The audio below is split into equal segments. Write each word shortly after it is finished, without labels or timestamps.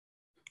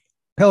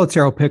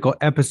Pelotero Pickle,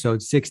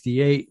 episode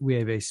 68. We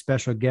have a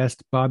special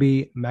guest,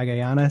 Bobby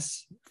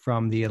Magallanes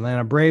from the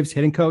Atlanta Braves,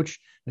 hitting coach,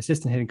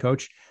 assistant hitting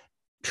coach.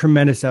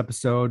 Tremendous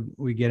episode.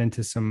 We get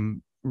into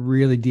some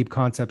really deep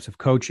concepts of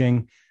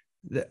coaching.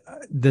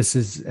 This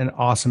is an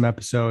awesome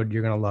episode.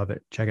 You're going to love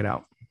it. Check it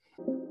out.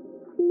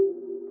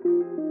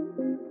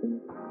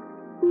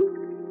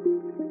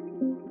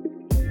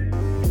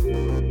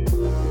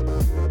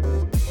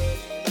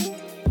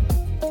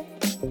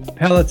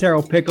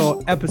 Pelotero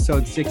Pickle,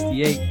 episode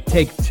 68,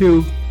 take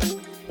 2.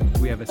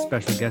 We have a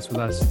special guest with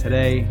us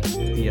today,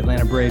 the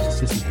Atlanta Braves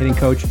assistant hitting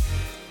coach,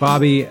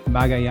 Bobby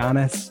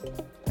Magallanes.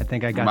 I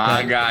think I got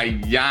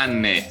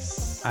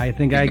Magallanes. I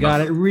think I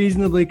got it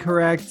reasonably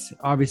correct.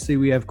 Obviously,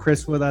 we have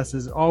Chris with us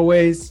as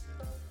always,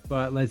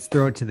 but let's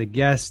throw it to the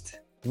guest,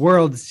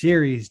 World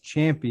Series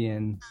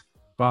champion,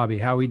 Bobby.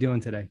 How are we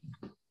doing today?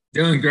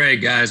 Doing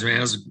great, guys, man.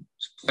 It was a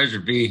pleasure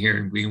being here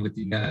and being with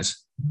you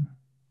guys.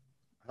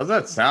 How's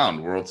that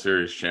sound, World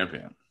Series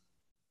champion?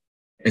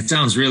 It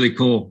sounds really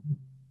cool.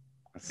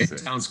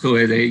 Sounds cool.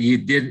 You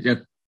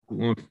did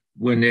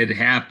when it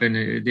happened.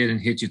 It didn't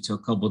hit you till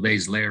a couple of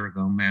days later.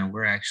 Go, man,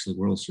 we're actually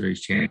World Series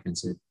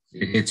champions. It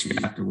hits you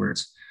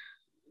afterwards.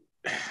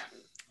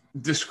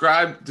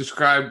 Describe,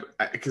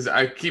 because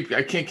I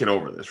can't get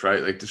over this,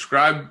 right? Like,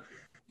 describe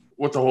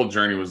what the whole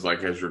journey was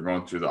like as you're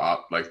going through the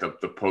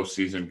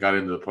postseason, got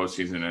into the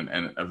postseason,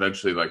 and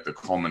eventually like the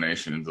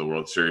culmination into the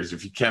World Series.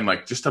 If you can,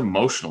 like, just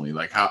emotionally,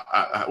 like how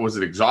was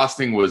it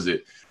exhausting? Was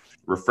it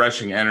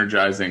refreshing,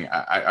 energizing?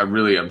 I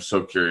really am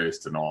so curious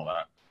to know all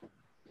that.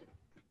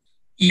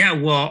 Yeah,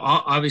 well,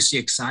 obviously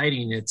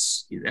exciting.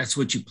 That's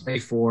what you play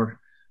for.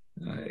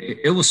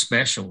 It was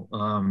special.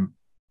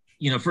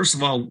 First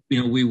of all,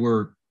 we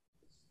were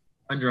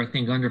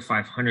under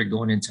 500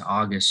 going into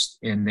August,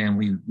 and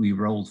then we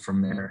rolled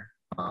from there.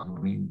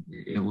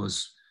 It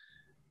was,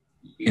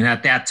 and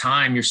at that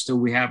time, we were still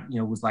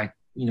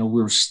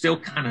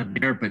kind of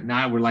there, but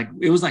now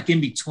it was like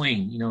in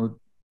between. Do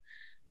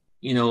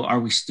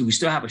we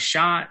still have a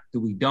shot?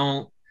 Do we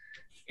don't?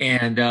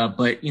 And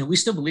but we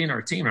still believe in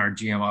our team. Our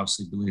GM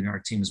obviously believed in our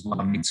team as well.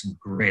 I made some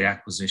great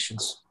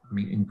acquisitions.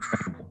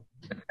 Incredible.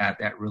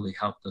 That really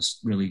helped us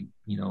really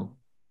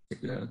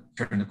turn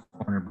the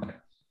corner.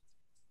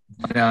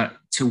 But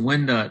to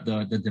win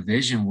the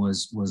division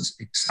was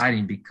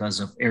exciting because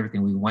of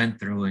everything we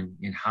went through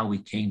and how we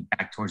came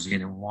back towards the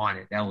end and won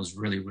it. That was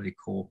really, really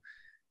cool.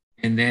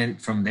 And then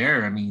from there,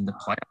 the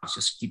playoffs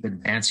just keep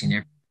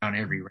advancing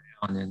every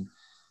round, and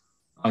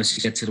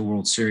obviously get to the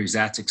World Series.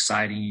 That's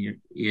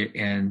exciting.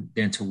 And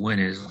then to win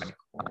is like,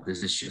 wow,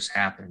 does this just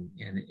happen?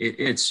 And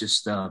it's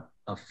just a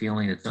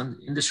feeling that's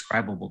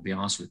indescribable, to be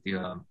honest with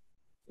you.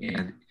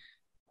 And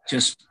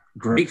just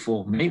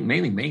grateful,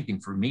 mainly main thing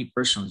for me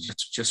personally,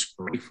 just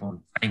grateful and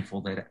thankful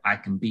that I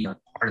can be a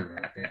part of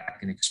that I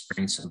can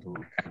experience something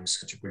like having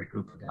such a great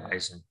group of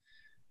guys. And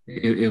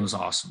it was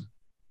awesome.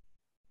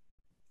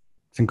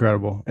 It's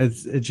incredible.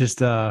 It's just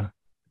kind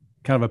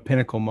of a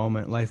pinnacle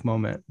moment, life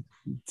moment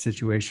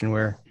situation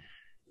where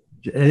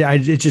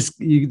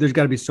there's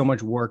got to be so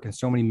much work and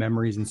so many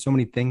memories and so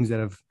many things that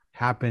have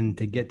happened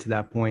to get to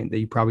that point that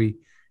you probably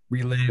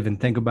relive and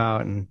think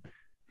about. And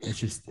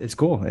it's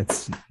cool.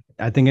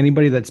 I think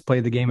anybody that's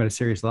played the game at a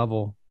serious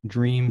level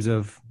dreams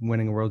of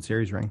winning a World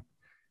Series ring.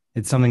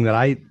 It's something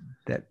that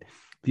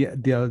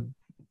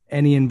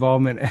any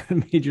involvement at a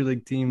major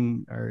league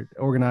team or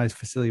organized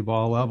facility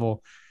ball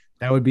level,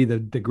 that would be the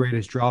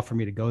greatest draw for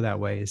me to go that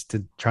way, is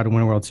to try to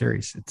win a World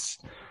Series.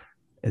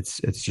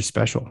 It's just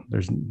special.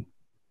 There's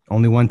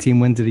only one team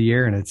wins it a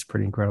year, and it's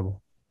pretty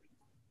incredible.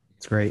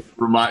 It's great.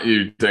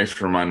 Thanks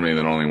for reminding me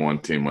that only one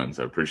team wins.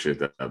 I appreciate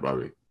that,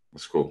 Bobby.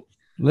 That's cool.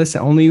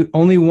 Listen,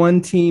 only one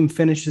team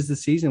finishes the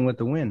season with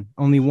the win.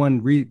 Only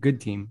one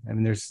good team.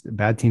 There's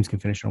bad teams can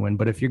finish and win,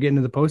 but if you're getting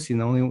to the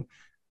postseason,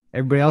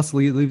 everybody else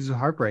leaves with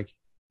heartbreak.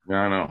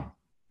 Yeah, I know.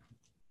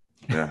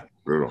 Yeah,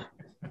 brutal.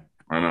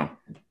 I know.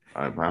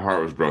 My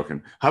heart was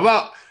broken. How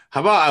about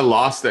I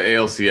lost the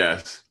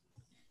ALCS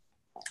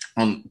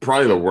on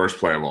probably the worst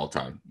play of all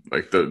time?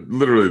 Like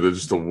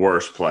just the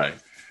worst play.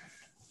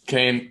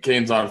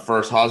 Kane's on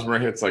first. Hosmer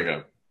hits like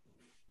a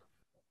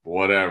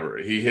whatever.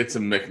 He hits a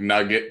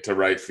McNugget to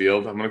right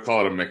field. I'm going to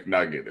call it a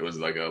McNugget. It was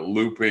like a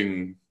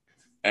looping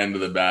end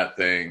of the bat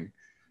thing.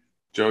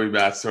 Joey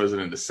Bats throws it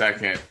into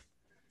second,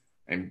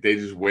 and they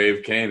just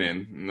wave Kane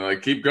in. And they're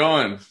like, keep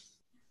going.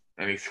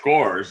 And he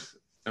scores.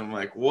 And I'm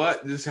like,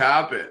 what just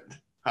happened?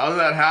 How did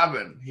that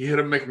happen? He hit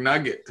a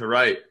McNugget to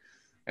right.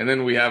 And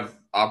then we have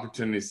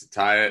opportunities to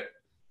tie it.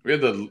 We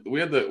had a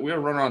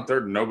runner on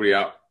third and nobody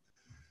out.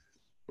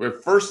 We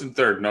had first and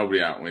third,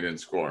 nobody out, and we didn't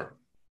score.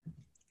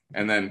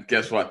 And then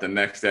guess what? The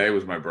next day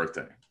was my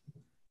birthday.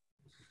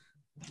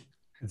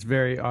 It's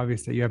very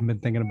obvious that you haven't been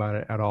thinking about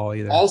it at all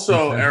either.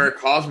 Also, Eric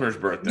Hosmer's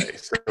birthday.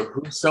 So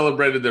who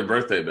celebrated their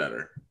birthday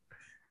better?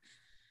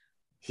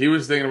 He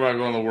was thinking about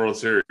going to the World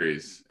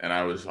Series, and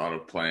I was on a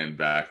plane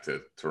back to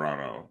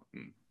Toronto.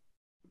 It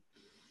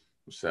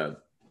was sad.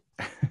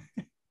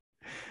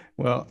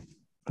 Well,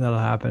 that'll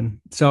happen.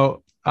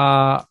 So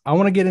I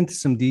want to get into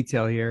some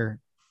detail here.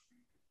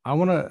 I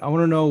want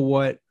to know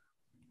what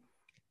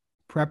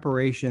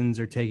preparations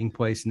are taking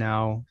place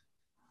now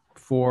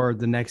for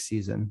the next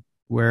season,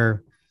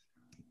 where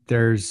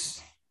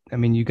there's, I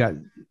mean, you got,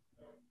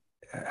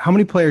 how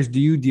many players do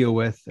you deal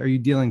with? Are you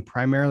dealing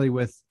primarily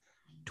with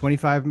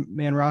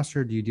 25-man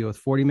roster? Do you deal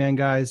with 40-man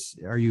guys?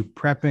 Are you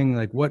prepping?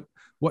 Like what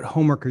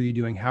homework are you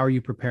doing? How are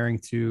you preparing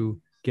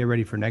to get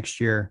ready for next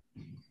year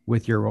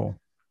with your role?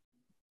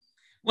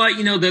 Well,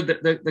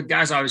 the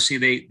guys obviously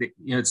they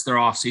it's their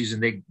off season.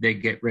 They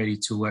get ready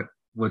to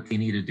what they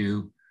need to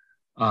do.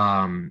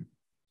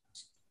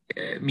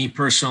 Me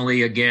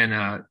personally,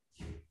 again,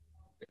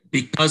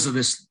 because of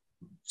this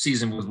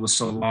season was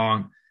so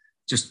long,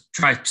 just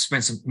try to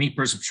spend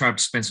try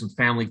to spend some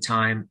family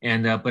time.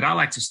 And but I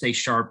like to stay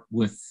sharp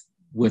with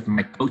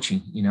my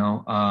coaching.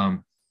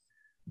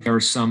 There are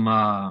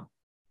some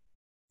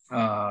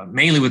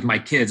mainly with my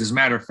kids. As a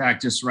matter of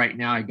fact, just right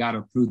now, I got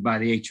approved by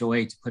the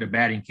HOA to put a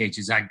batting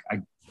cages. I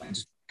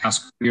just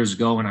passed years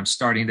ago, and I'm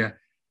starting to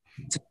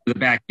the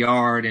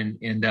backyard,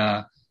 and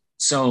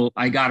so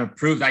I got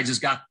approved. I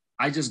just got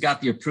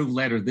the approved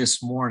letter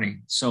this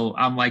morning. So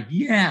I'm like,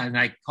 yeah, and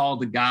I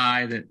called the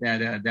guy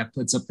that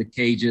puts up the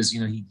cages.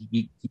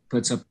 He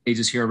puts up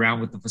cages here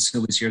around with the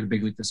facilities here, the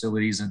big league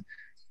facilities, and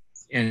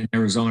in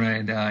Arizona,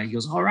 and he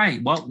goes, all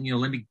right, well,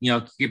 let me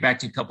get back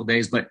to you in a couple of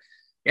days, but.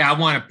 Yeah, I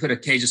want to put a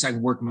cage so I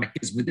can work with my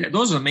kids. But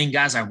those are the main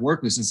guys I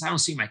work with. Since I don't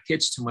see my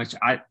kids too much,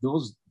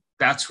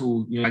 that's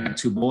who, I got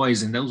two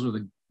boys, and those are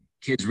the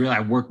kids really I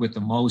work with the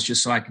most,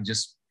 just so I can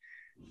just,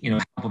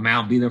 help them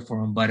out, be there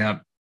for them.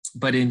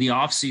 But in the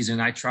off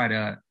season, I try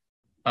to,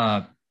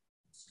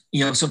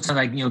 sometimes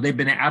I've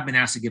been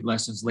asked to give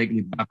lessons lately,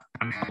 but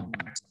I'm held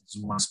back. I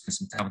just want to spend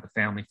some time with the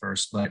family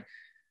first. But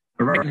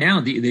right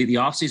now, the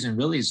off season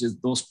really is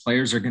just those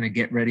players are going to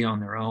get ready on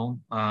their own.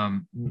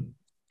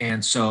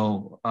 And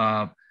so,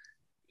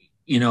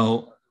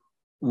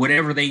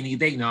 whatever they need,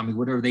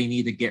 whatever they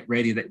need to get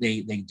ready, that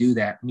they do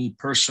that. Me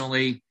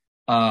personally,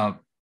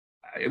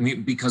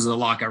 because of the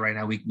lockout right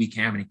now, we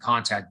can't have any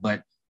contact,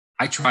 but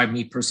I try,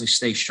 me personally,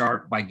 stay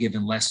sharp by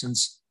giving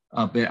lessons.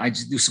 But I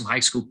just do some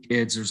high school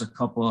kids. There's a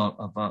couple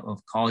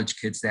of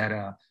college kids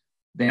that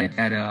they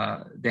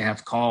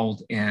have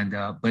called, and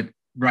but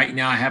right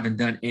now I haven't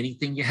done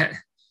anything yet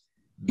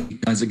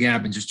because again,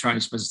 I've been just trying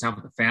to spend some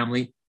time with the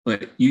family.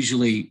 But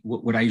usually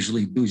what I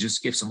usually do is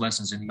just give some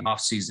lessons in the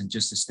off season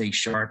just to stay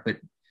sharp. But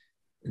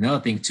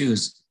another thing too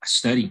is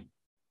study.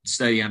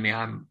 I mean,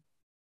 I'm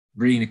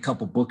reading a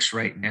couple books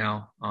right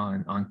now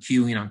on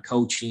cueing, on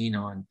coaching,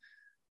 on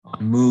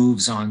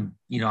moves, on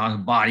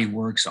body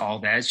works, all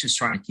that. It's just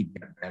trying to keep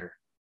getting better.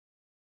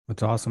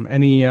 That's awesome.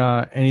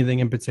 Anything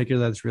in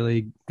particular that's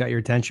really got your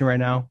attention right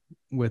now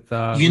with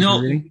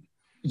reading?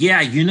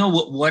 Yeah,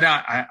 what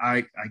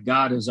I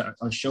got is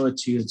I'll show it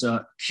to you. It's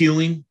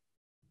cueing.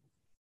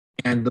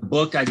 And the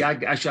book I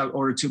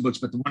ordered two books,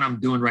 but the one I'm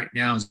doing right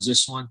now is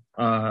this one,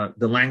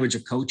 The Language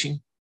of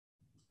Coaching.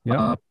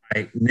 Yeah.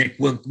 By Nick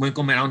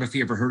Winkelman. I don't know if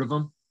you ever heard of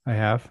him. I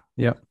have.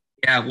 Yep.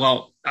 Yeah.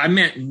 Well, I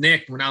met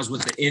Nick when I was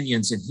with the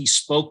Indians, and he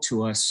spoke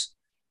to us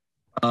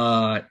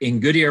in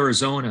Goodyear,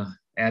 Arizona,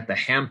 at the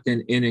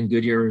Hampton Inn in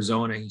Goodyear,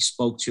 Arizona. He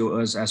spoke to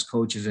us as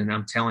coaches, and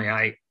I'm telling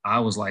you, I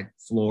was like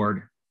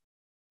floored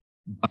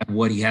by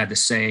what he had to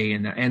say.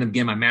 And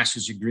again, my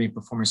master's degree in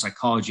performance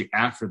psychology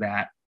after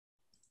that.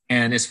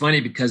 And it's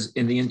funny because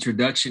in the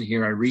introduction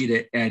here, I read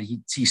it, and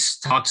he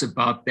talks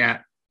about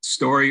that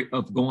story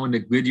of going to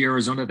Goodyear,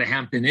 Arizona, the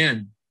Hampton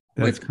Inn.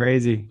 That's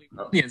crazy.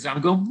 Indians.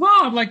 I'm going, wow,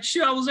 I'm like,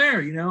 shit, I was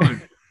there,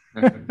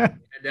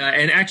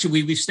 And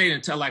actually, we stayed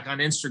until like on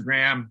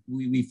Instagram.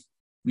 We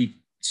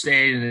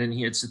stayed, and then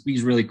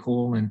he's really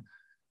cool, and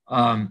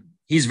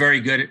he's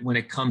very good at when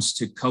it comes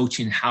to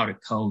coaching, how to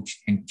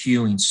coach and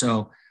cueing.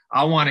 So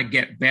I want to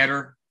get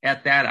better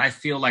at that. I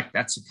feel like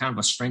that's a kind of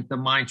a strength of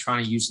mine,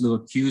 trying to use little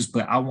cues,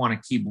 but I want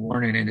to keep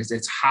learning. And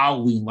it's how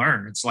we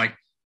learn. It's like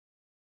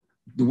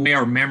the way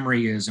our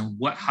memory is, and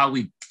how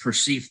we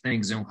perceive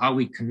things, and how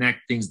we connect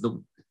things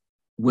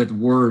with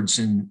words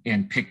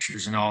and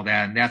pictures and all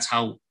that. And that's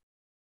how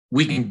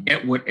we can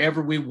get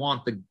whatever we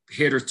want the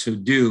hitter to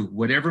do,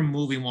 whatever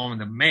move we want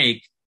them to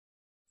make.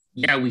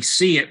 Yeah, we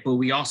see it, but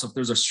we also, if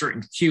there's a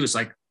certain cue, it's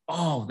like,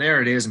 oh,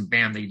 there it is, and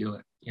bam, they do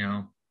it,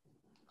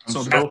 I'm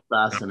so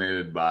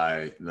fascinated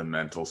by the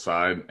mental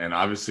side, and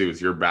obviously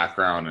with your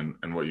background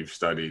and what you've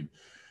studied,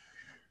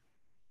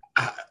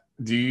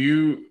 do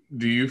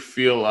you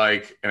feel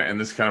like, and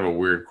this is kind of a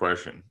weird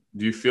question,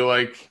 do you feel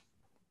like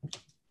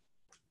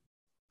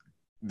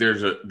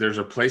there's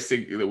a place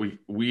that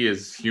we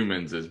as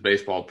humans, as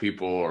baseball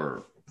people,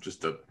 or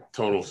just a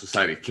total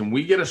society, can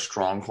we get a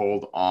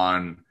stronghold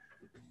on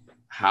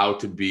how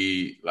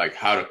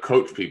to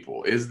coach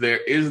people? Is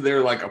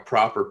there like a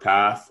proper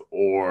path,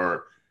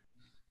 or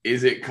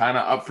is it kind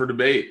of up for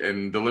debate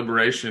and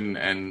deliberation,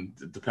 and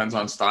it depends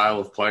on style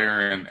of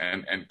player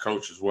and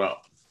coach as well?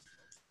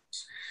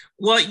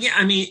 Well, yeah,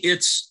 I mean,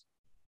 it's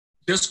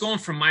just going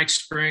from my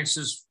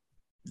experiences,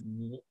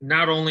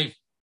 not only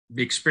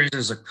the experience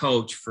as a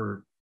coach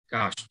for,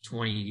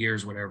 20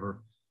 years,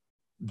 whatever,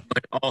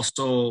 but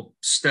also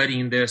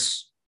studying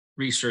this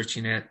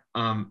researching it,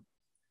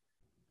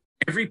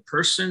 every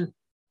person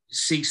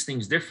sees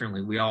things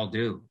differently. We all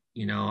do.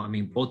 I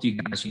mean, both you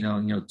guys,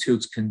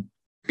 Toots can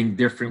think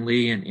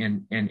differently,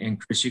 and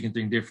Chris, you can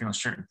think differently on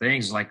certain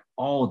things. Like,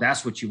 oh,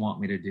 that's what you want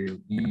me to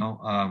do,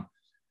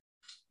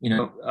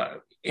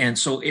 and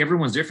so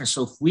everyone's different.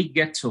 So if we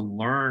get to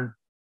learn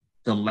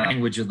the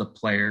language of the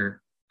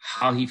player,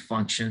 how he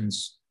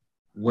functions,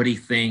 what he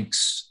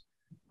thinks,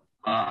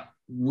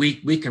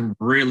 we can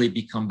really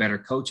become better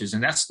coaches.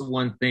 And that's the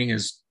one thing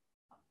is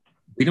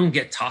we don't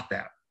get taught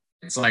that.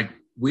 It's like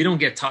we don't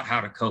get taught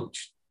how to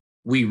coach.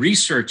 We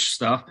research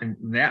stuff and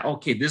that,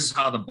 okay, this is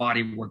how the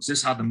body works. This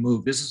is how the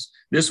move. This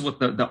is what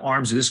the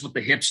arms do. This is what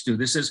the hips do.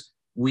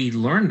 We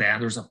learn that.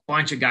 There's a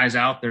bunch of guys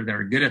out there that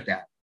are good at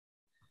that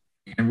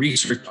and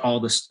research all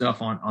the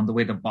stuff on the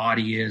way the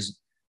body is.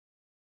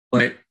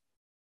 But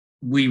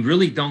we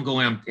really don't go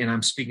in, and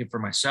I'm speaking for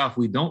myself,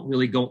 we don't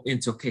really go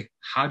into, okay,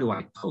 how do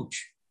I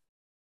coach?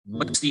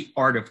 What's the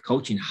art of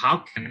coaching? How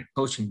can I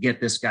coach and get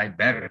this guy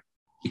better?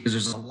 Because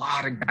there's a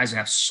lot of guys that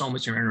have so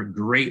much and are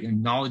great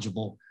and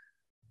knowledgeable,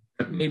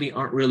 but maybe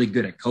aren't really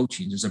good at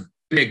coaching. There's a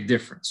big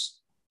difference,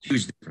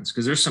 huge difference,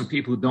 because there's some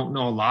people who don't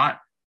know a lot,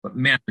 but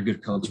man, they're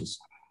good coaches.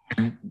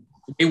 And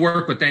they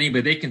work with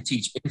anybody. They can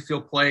teach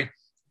infield play,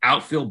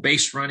 outfield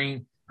base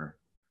running,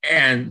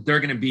 and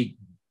they're going to be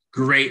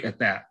great at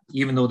that,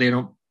 even though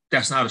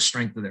that's not a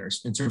strength of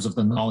theirs in terms of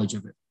the knowledge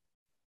of it,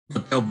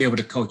 but they'll be able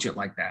to coach it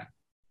like that.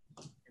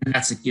 And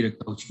that's the key to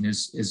coaching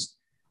is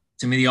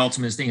to me, the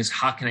ultimate thing is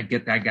how can I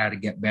get that guy to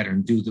get better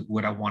and do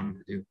what I want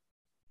him to do?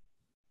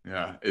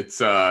 Yeah,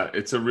 it's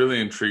a really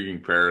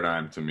intriguing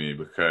paradigm to me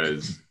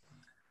because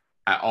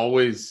I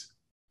always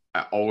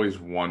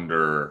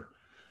wonder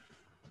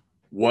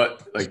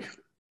what, like,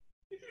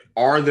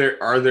 are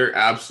there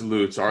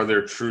absolutes, are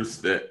there truths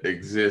that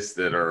exist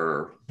that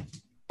are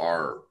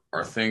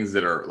things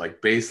that are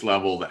like base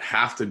level that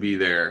have to be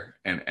there,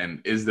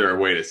 and is there a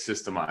way to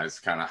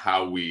systemize kind of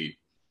how we,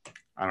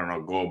 I don't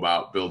know, go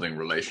about building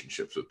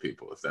relationships with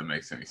people, if that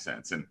makes any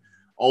sense? And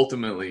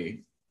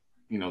ultimately,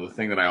 the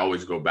thing that I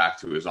always go back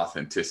to is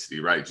authenticity,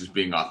 right? Just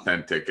being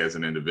authentic as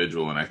an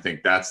individual. And I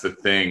think that's the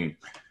thing.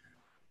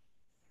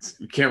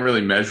 You can't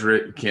really measure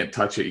it. You can't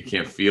touch it. You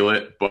can't feel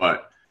it.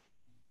 But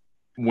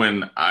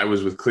when I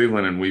was with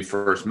Cleveland and we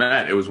first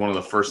met, it was one of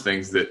the first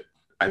things that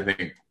I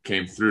think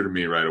came through to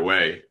me right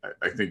away.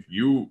 I think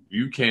you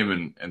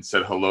came and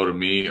said hello to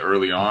me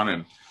early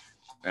on.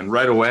 And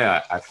right away,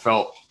 I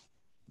felt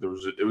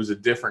it was a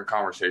different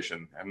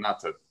conversation, and not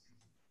to,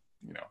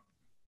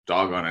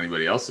 dog on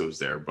anybody else that was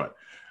there, but,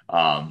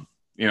 and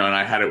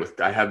I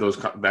had those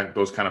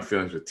kind of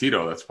feelings with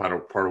Tito. That's part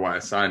of why I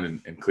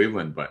signed in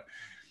Cleveland. But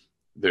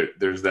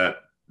there's that,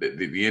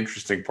 the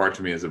interesting part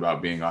to me is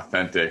about being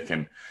authentic,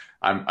 and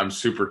I'm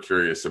super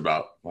curious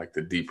about like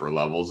the deeper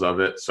levels of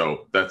it.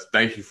 So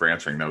thank you for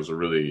answering. That was a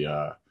really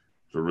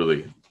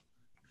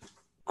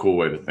cool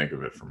way to think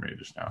of it for me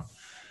just now.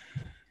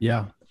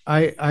 Yeah.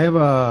 I have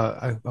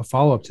a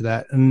follow-up to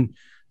that. And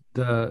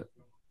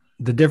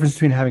the difference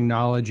between having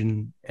knowledge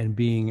and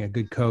being a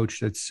good coach,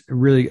 that's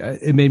really,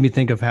 it made me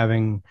think of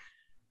having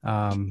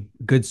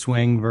good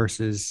swing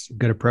versus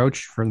good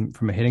approach from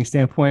a hitting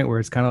standpoint, where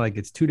it's kind of like,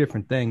 it's two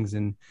different things.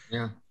 And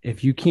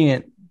if you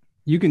can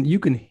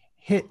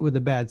hit with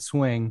a bad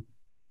swing,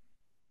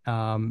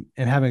 and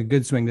having a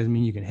good swing doesn't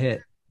mean you can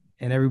hit.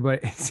 And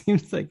everybody, it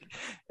seems like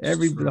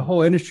the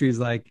whole industry is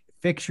like,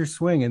 fix your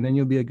swing and then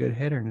you'll be a good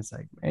hitter. And it's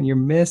like, man, you're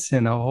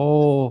missing a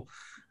whole,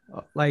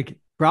 like,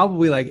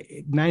 probably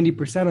like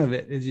 90% of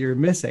it is you're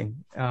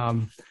missing.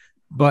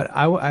 But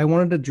I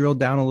wanted to drill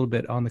down a little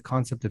bit on the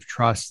concept of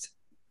trust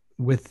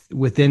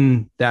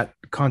within that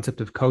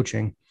concept of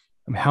coaching.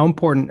 How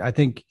important, I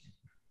think,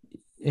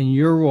 in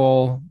your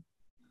role,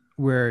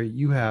 where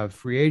you have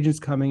free agents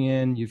coming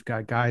in, you've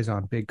got guys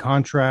on big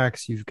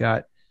contracts, you've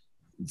got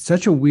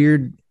such a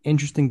weird,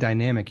 interesting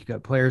dynamic. You've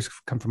got players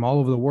come from all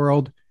over the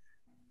world.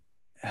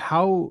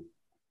 How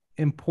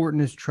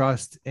important is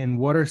trust, and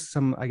what are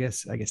some, I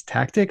guess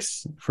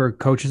tactics for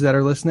coaches that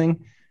are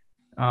listening?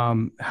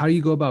 How do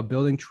you go about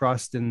building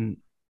trust and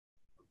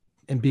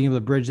being able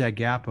to bridge that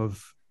gap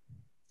of,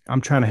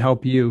 I'm trying to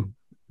help you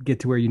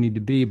get to where you need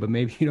to be, but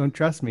maybe you don't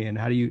trust me. And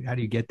how do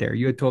you get there?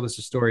 You had told us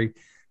a story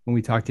when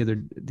we talked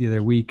the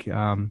other week,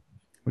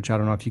 which I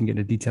don't know if you can get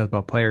into details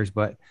about players,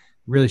 but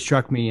really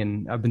struck me,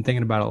 and I've been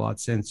thinking about it a lot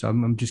since. So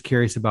I'm just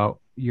curious about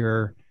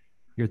your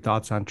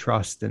thoughts on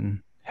trust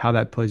and how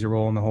that plays a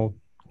role in the whole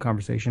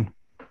conversation.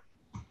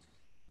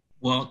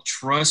 Well,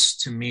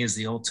 trust to me is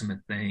the ultimate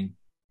thing.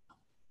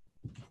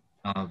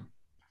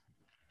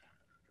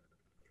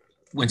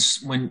 When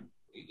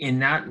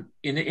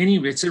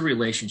it's a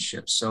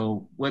relationship.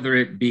 So whether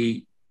it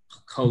be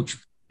coach,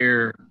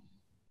 player,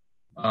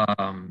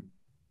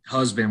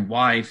 husband,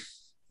 wife,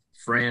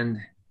 friend,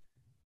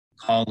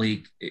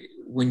 colleague,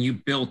 when you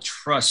build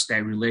trust,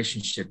 that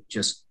relationship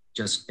just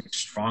gets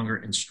stronger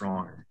and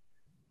stronger.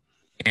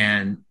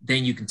 And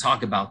then you can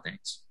talk about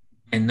things,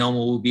 and no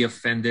one will be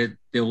offended.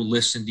 They'll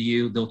listen to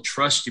you. They'll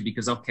trust you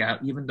because, okay,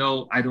 even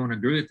though I don't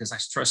agree with this, I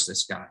trust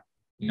this guy.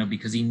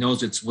 because he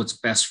knows it's what's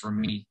best for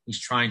me. He's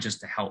trying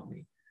just to help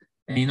me.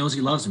 And he knows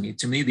he loves me.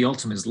 To me, the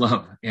ultimate is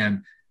love.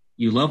 And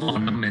you love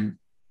on him,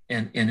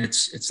 and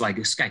it's like,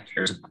 this guy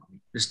cares about me.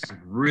 This guy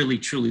really,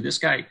 truly, this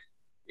guy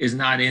is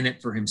not in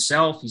it for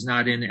himself. He's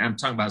not in it. I'm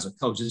talking about as a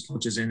coach. This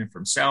coach is in it for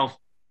himself.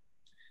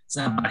 It's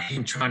not about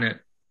him trying to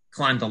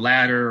climb the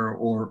ladder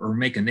or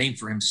make a name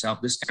for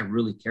himself. This guy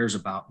really cares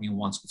about me and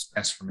wants what's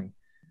best for me.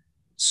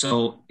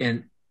 So,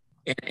 and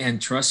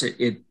trust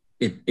it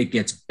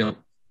gets built.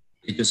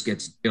 It just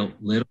gets built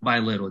little by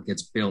little. It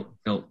gets built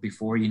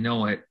before you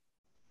know it.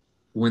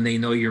 When they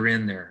know you're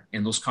in there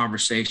in those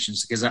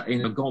conversations, because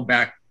going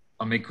back,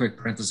 I'll make a quick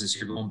parenthesis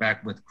here. Going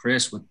back with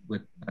Chris with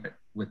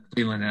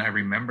Cleveland, and I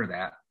remember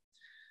that,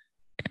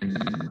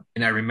 and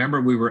I remember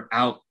we were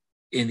out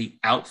in the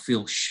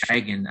outfield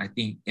shagging, I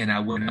think, and I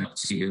went up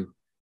to you,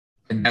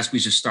 and we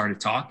just started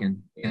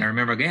talking, and I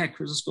remember, yeah,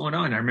 Chris, what's going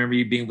on? I remember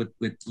you being with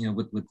the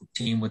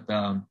team with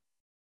I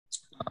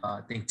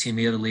think Team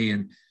Italy,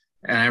 and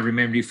I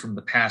remember you from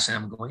the past, and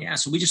I'm going, yeah.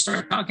 So we just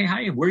started talking.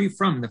 Hi, where are you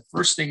from? And the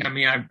first thing, I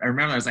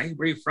remember I was like, hey,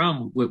 where are you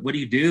from? What do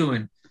you do?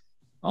 And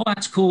oh,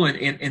 that's cool.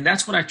 And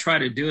that's what I try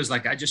to do, is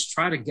like, I just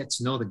try to get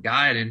to know the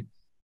guy. And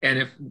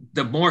if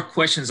the more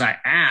questions I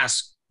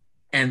ask,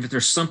 and if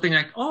there's something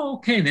like, oh,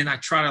 okay, and then I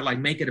try to like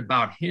make it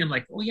about him,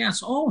 like, oh yeah,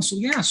 so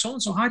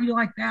and so, how do you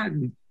like that?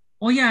 And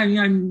oh yeah,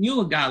 I knew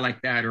a guy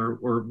like that,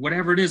 or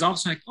whatever it is.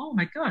 Also like, oh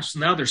my gosh,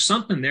 now there's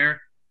something there.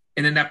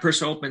 And then that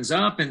person opens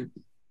up, and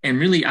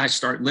really I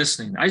start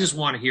listening. I just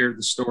want to hear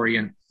the story.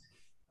 And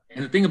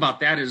the thing about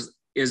that is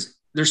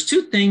there's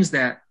two things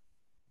that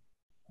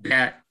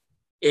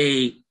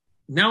a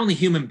not only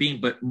human being,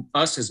 but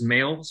us as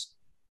males,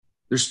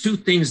 there's two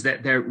things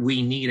that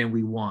we need and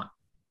we want.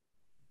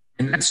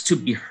 And that's to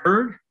be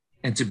heard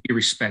and to be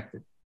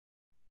respected.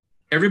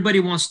 Everybody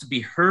wants to be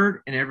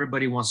heard and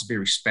everybody wants to be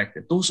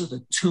respected. Those are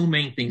the two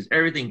main things.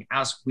 Everything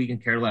else we can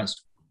care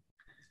less.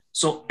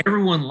 So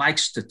everyone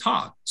likes to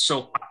talk.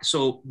 So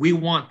we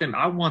want them.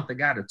 I want the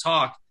guy to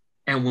talk.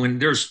 And when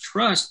there's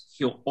trust,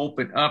 he'll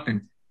open up,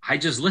 and I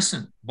just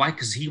listen. Why?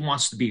 Because he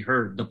wants to be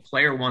heard. The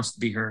player wants to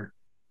be heard.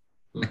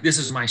 Like, this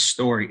is my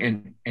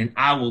story, and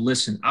I will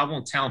listen. I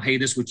won't tell him, hey,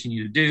 this is what you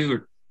need to do.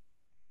 Or,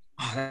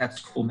 oh, that's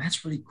cool. Man,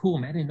 that's really cool,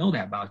 man. I didn't know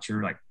that about you.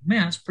 Or like,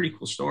 man, that's a pretty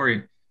cool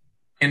story.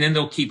 And then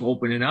they'll keep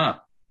opening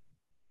up,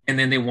 and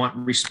then they want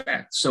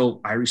respect. So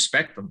I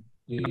respect them.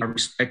 I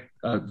respect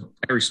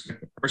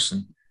the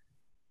person.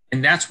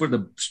 And that's where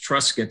the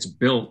trust gets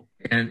built.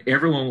 And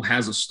everyone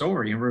has a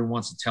story. Everyone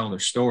wants to tell their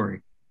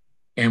story.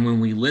 And when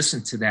we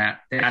listen to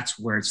that, that's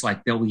where it's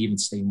like they'll even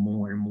say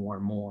more and more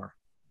and more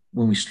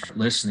when we start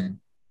listening.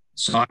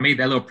 So I made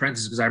that little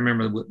parenthesis because I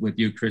remember with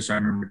you, Chris, I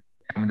remember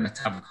having that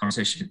type of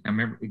conversation. I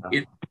remember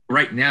it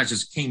right now, it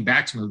just came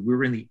back to me. We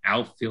were in the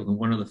outfield in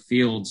one of the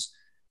fields,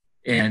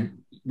 and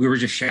we were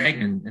just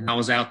shagging. And I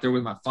was out there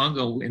with my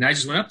fungo, and I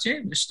just went up to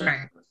him and just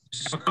started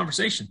have a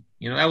conversation.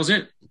 That was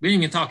it. We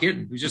didn't even talk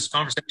hitting. It was just a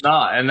conversation. No,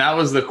 and that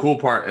was the cool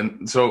part.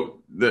 And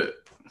so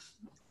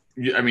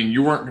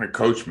you weren't going to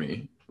coach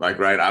me, like,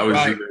 right? I was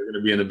either going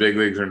to be in the big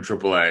leagues or in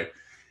AAA,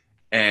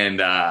 and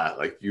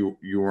like you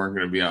weren't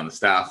going to be on the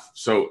staff.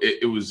 So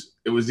it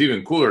was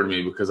even cooler to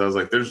me because I was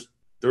like, there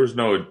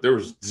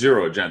was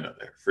zero agenda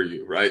there for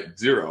you, right?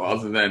 Zero,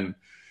 other than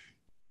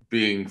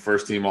being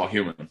first team all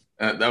human.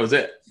 That was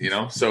it,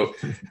 So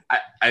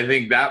I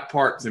think that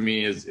part to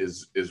me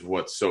is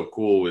what's so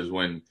cool is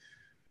when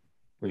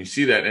you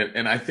see that.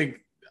 And I think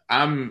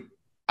I'm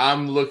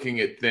looking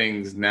at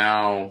things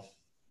now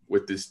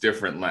with this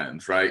different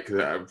lens, right? Because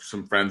I have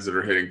some friends that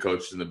are hitting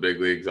coaches in the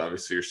big leagues,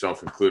 obviously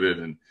yourself included.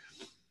 And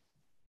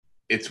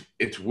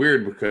it's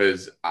weird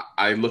because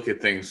I look at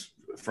things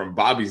from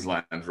Bobby's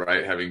lens,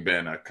 right? Having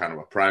been a kind of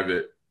a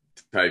private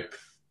type,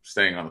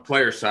 staying on the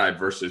player side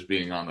versus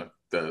being on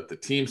the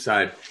team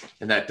side,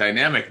 and that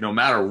dynamic, no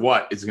matter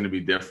what, is going to be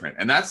different.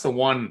 And that's the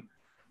one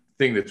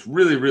thing that's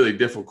really, really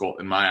difficult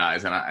in my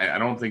eyes. And I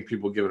don't think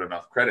people give it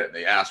enough credit.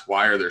 They ask,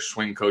 why are there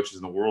swing coaches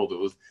in the world?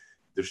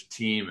 There's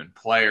team and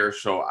player.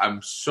 So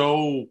I'm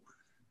so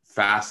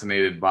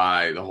fascinated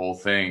by the whole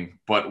thing,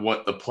 but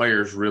what the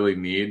players really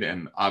need,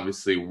 and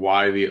obviously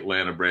why the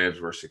Atlanta Braves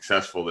were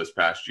successful this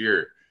past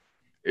year,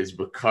 is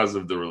because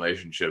of the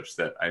relationships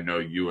that I know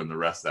you and the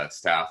rest of that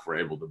staff were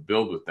able to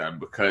build with them.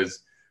 Because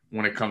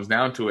when it comes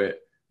down to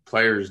it,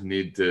 players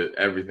need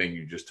everything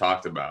you just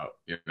talked about.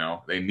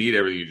 They need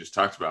everything you just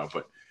talked about.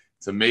 But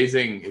it's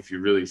amazing if you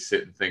really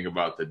sit and think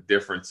about the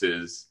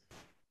differences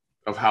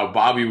of how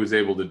Bobby was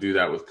able to do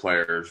that with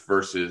players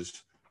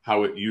versus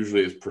how it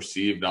usually is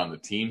perceived on the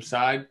team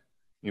side.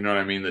 You know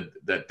what I mean?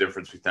 That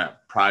difference between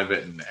that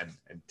private and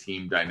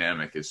team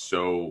dynamic is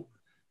so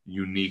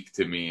unique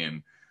to me.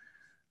 And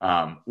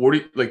what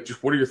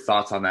are your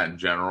thoughts on that in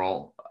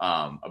general?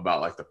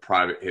 About like the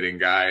private hitting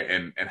guy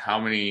and how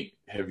many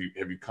have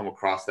you come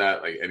across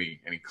that, like any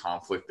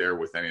conflict there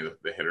with any of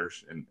the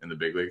hitters in the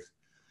big leagues?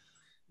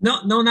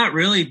 No, not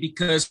really,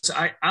 because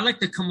I like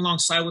to come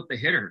alongside with the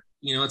hitter.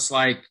 It's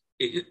like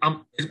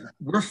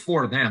we're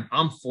for them.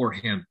 I'm for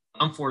him.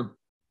 I'm for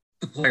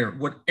the player,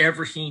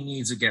 whatever he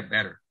needs to get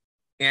better.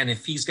 And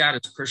if he's got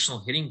his personal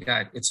hitting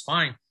guide, it's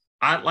fine.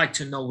 I'd like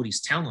to know what he's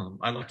telling him.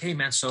 I'm like, hey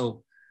man,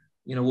 so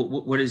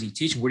what is he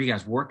teaching? What are you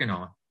guys working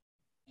on?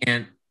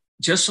 And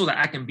just so that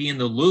I can be in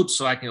the loop,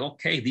 so I can,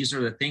 okay, these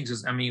are the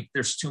things. I mean, if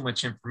there's too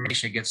much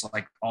information, it gets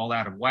like all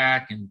out of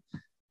whack. And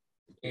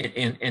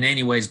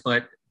anyways,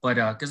 but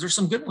because there's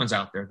some good ones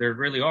out there, there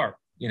really are,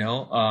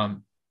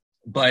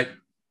 but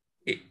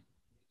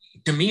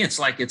to me, it's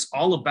like, it's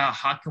all about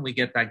how can we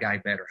get that guy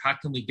better? How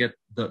can we get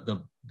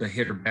the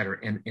hitter better?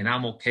 And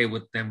I'm okay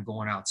with them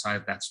going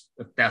outside.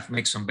 If that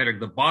makes them better.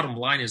 The bottom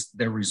line is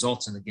their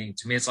results in the game.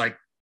 To me, it's like,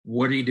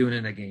 what are you doing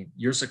in the game?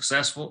 You're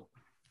successful.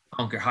 I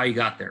don't care how you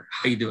got there,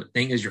 how you do it.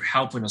 Thing is, you're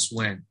helping us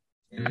win.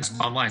 And that's the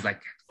bottom line.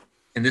 Like,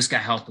 and this guy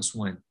helped us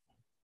win.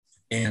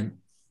 And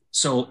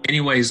so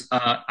anyways,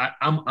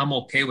 I'm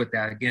okay with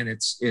that. Again,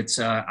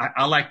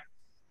 I'll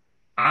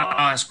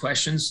ask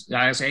questions.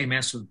 I say, hey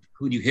man, so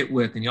who do you hit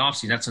with in the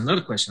offseason? That's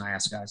another question I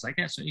ask guys. Like,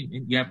 yeah, so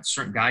you have a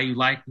certain guy you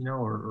like,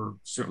 or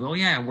certain, oh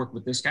yeah, I work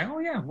with this guy. Oh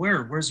yeah,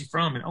 where's he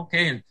from? And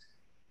okay. And,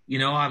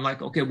 I'm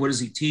like, okay, what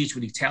does he teach?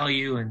 What did he tell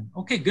you? And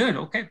okay, good.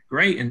 Okay,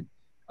 great. And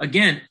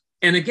again,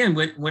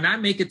 when I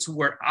make it to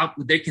where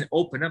they can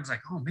open up, it's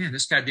like, oh man,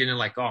 this guy didn't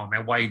like, oh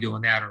man, why are you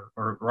doing that?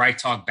 Or I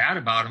talk bad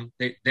about him.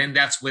 Then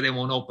that's where they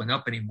won't open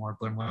up anymore.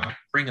 But when I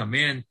bring them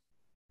in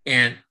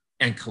and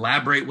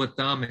collaborate with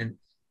them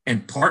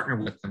and partner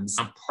with them,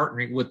 I'm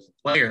partnering with the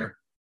player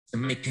to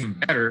make him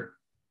better.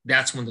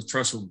 That's when the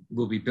trust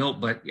will be built.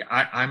 But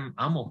I'm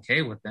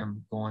okay with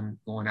them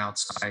going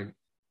outside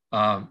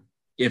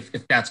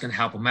if that's going to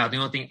help them out. The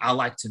only thing I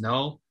like to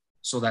know,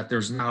 so that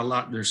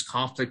there's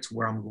conflict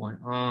where I'm going,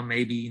 oh,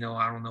 maybe,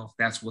 I don't know if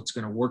that's what's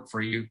going to work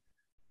for you.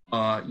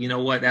 You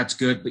know what, that's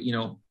good. But,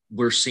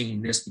 we're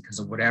seeing this because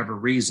of whatever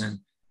reason.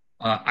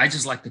 I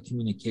just like the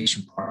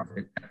communication part of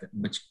it,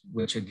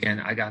 which again,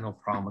 I got no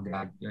problem with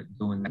God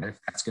doing that if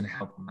that's going to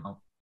help them out.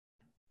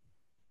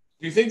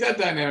 Do you think that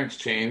dynamic's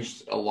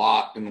changed a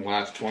lot in the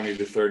last 20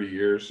 to 30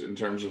 years in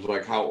terms of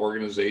like how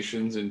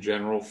organizations in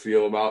general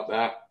feel about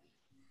that?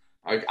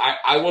 Like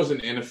I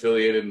wasn't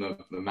affiliated in the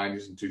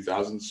 90s and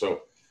 2000s,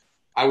 so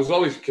I was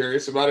always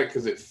curious about it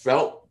because it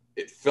felt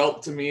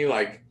to me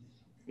like,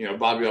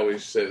 Bobby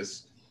always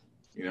says,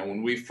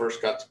 when we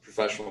first got to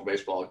professional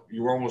baseball,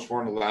 you almost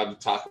weren't allowed to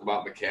talk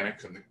about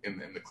mechanics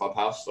in the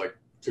clubhouse. Like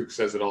Tuke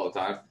says it all the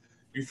time.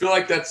 Do you feel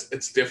like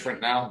it's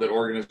different now that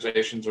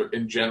organizations are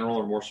in general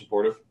are more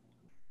supportive?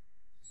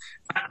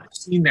 I've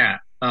seen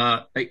that.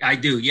 I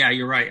do. Yeah,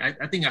 you're right.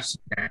 I think I've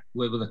seen that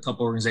with a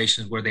couple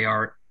organizations where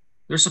they're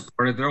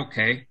supportive. They're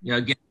okay.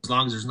 Again, as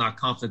long as there's not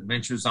conflict of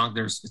interest,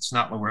 it's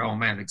not where we're, oh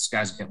man, this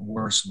guy's getting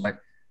worse.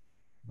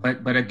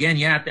 But again,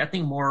 yeah, I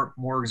think more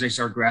organizations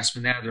are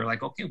grasping that. They're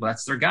like, okay, well,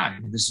 that's their guy.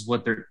 This is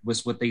what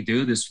they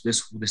do.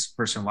 This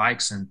person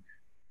likes. And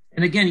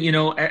again,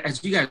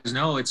 as you guys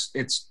know,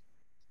 it's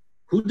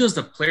who does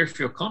the player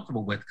feel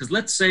comfortable with? Because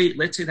let's say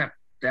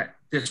that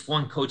this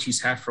one coach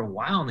he's had for a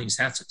while and he's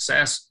had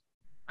success.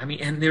 I mean,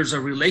 and there's a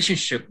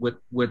relationship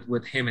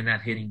with him and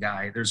that hitting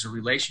guy. There's a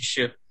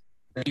relationship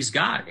that he's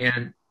got,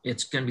 and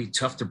it's going to be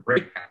tough to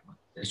break that one.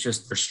 It's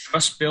just there's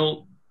trust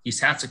built. He's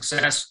had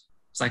success.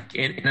 It's like,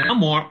 and I'm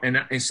more,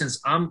 and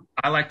since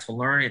I like to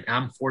learn and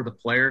I'm for the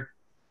player.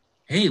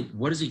 Hey,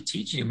 what is he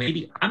teaching you?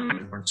 Maybe I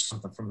might learn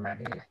something from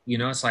that guy.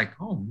 It's like,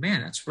 oh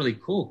man, that's really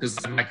cool.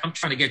 Because I'm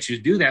trying to get you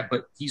to do that,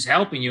 but he's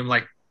helping you. I'm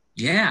like,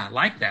 yeah, I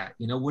like that.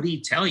 What did he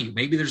tell you?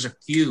 Maybe there's a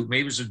cue.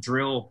 Maybe there's a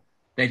drill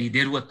that he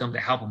did with them to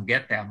help them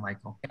get that. I'm like,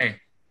 okay.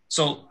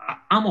 So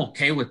I'm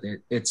okay with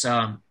it. It's,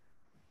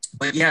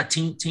 but yeah,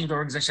 teams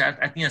organization,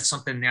 I think that's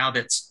something now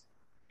that's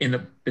in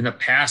the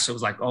past. It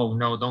was like, oh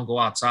no, don't go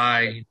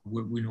outside.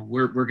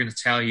 We're going to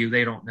tell you,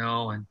 they don't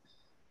know. And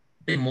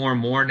I think more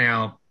and more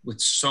now with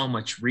so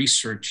much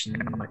research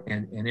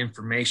and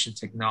information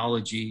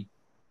technology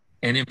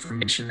and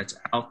information that's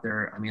out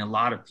there. I mean, a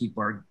lot of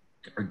people are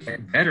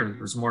getting better.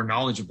 There's more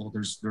knowledgeable.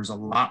 There's a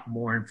lot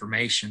more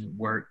information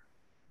where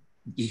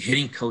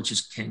hitting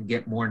coaches can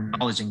get more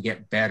knowledge and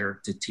get better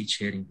to teach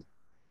hitting.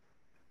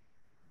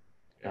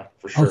 Yeah,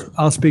 for sure.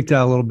 I'll speak to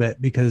that a little bit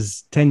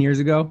because 10 years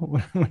ago,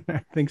 when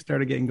things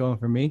started getting going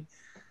for me,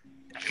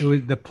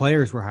 the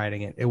players were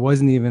hiding it. It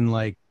wasn't even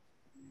like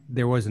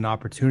there was an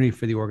opportunity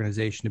for the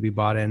organization to be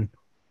bought in.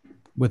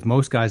 With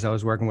most guys I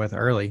was working with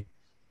early,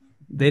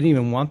 they didn't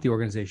even want the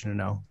organization to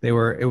know. It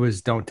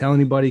was don't tell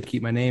anybody,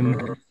 keep my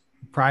name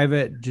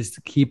private,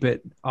 just keep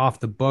it off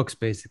the books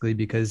basically,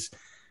 because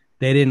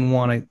they didn't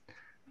want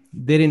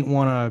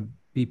to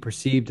be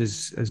perceived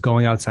as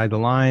going outside the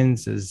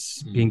lines,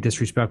 as being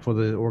disrespectful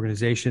to the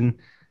organization.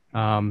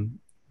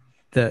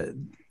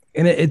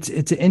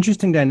 It's an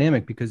interesting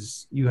dynamic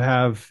because you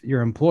have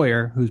your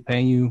employer who's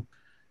paying you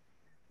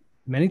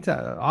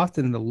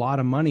often a lot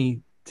of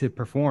money to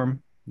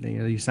perform.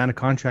 You sign a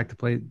contract to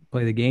play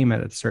the game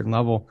at a certain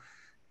level,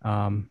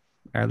 or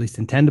at least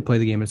intend to play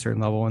the game at a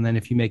certain level. And then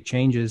if you make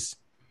changes,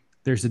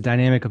 there's the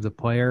dynamic of the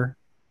player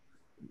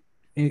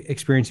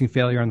experiencing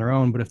failure on their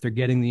own. But if they're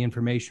getting the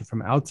information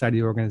from outside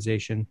the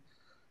organization,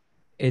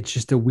 it's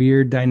just a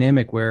weird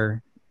dynamic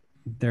where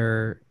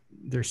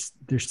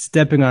they're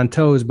stepping on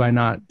toes by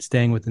not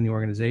staying within the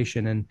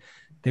organization, and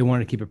they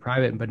want to keep it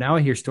private. But now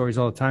I hear stories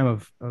all the time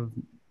of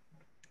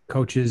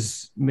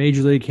coaches,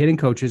 major league hitting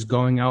coaches,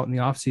 going out in the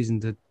off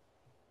season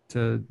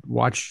to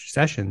watch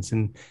sessions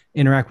and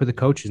interact with the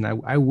coaches.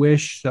 And I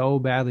wish so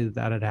badly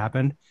that had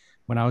happened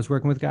when I was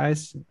working with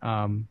guys.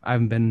 I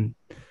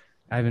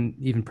haven't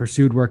even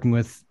pursued working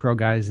with pro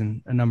guys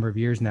in a number of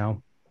years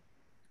now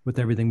with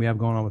everything we have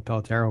going on with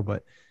Pelotero.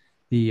 But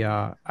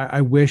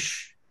I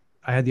wish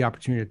I had the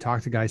opportunity to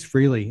talk to guys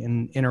freely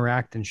and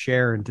interact and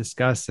share and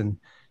discuss and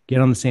get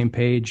on the same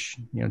page,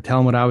 tell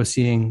them what I was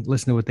seeing,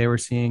 listen to what they were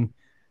seeing.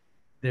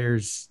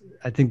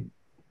 I think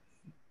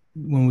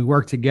when we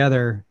work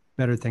together,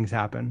 better things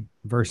happen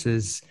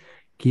versus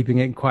keeping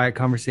it in quiet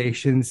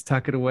conversations,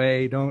 tuck it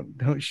away,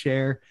 don't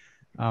share.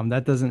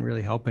 That doesn't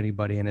really help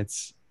anybody. And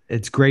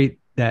it's great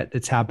that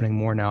it's happening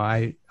more now.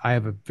 I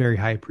have a very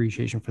high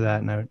appreciation for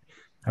that. And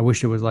I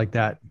wish it was like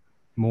that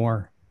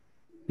more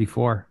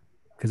before,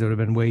 because it would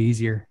have been way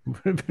easier. It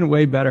would have been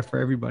way better for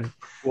everybody.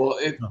 Well,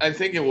 I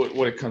think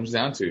what it comes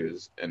down to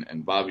is,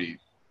 and Bobby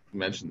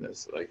mentioned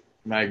this, like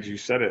Mags, you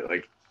said it,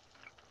 like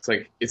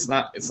it's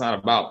not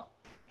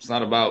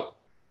about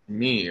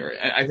me, or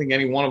I think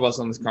any one of us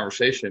on this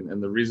conversation,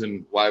 and the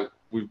reason why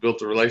we've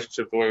built a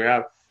relationship the way we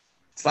have,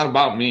 it's not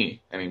about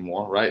me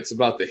anymore, right? It's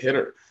about the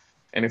hitter.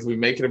 And if we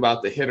make it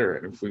about the hitter,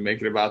 and if we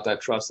make it about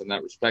that trust and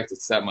that respect,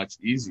 it's that much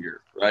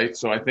easier, right?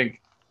 So I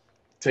think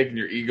taking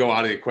your ego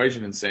out of the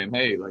equation and saying,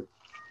 hey, like,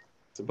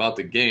 it's about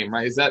the game,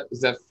 right? Is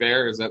that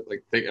fair? Is that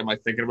like, am I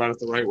thinking about it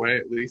the right way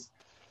at least?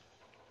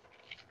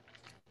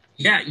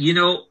 Yeah,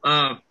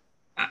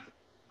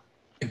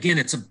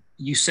 again,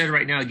 you said it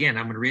right now, again,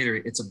 I'm going to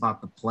reiterate, it's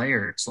about the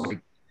player. It's like,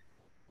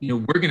 we're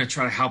going to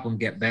try to help them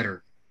get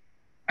better.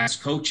 As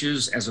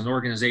coaches, as an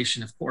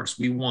organization, of course,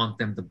 we want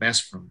them the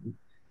best from them.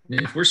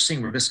 And if we're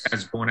seeing where this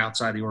guy's going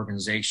outside the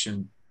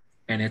organization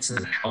and it's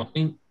not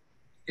helping,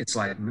 it's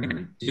like,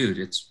 man, dude,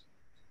 it's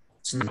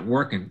not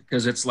working.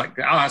 Because it's like,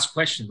 I'll ask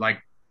questions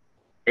like,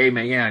 hey,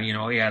 man, yeah,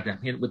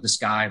 I'm hit with this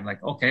guy. I'm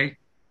like, okay,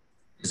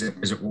 is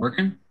it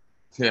working?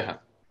 Yeah.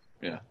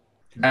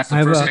 That's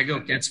the first thing I go,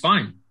 okay, it's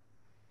fine.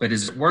 But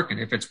is it working?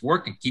 If it's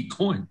working, keep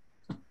going.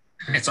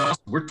 It's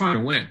awesome. We're trying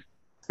to win.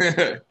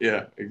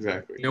 Yeah,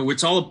 exactly.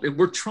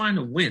 We're trying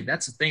to win.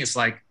 That's the thing. It's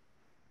like,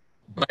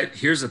 but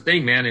here's the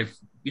thing, man.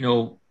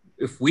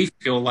 If we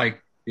feel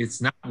like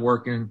it's not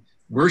working,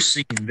 we're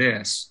seeing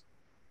this,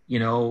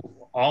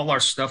 all our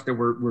stuff that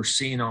we're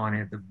seeing on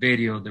it, the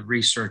video, the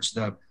research,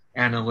 the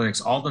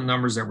analytics, all the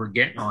numbers that we're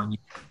getting on,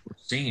 we're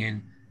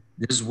seeing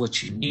this is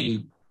what you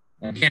need.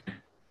 Again,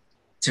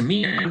 to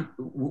me, I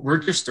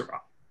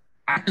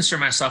consider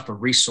myself a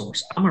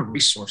resource. I'm a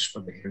resource for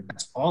the hitter.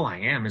 That's all I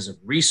am, is a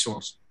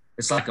resource.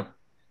 It's like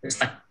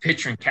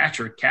pitcher and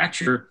catcher.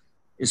 Catcher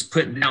is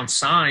putting down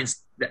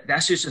signs.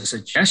 That's just a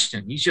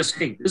suggestion. He's just,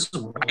 hey, this is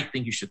the right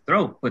thing you should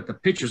throw. But the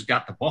pitcher's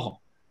got the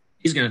ball.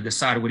 He's going to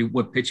decide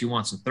what pitch he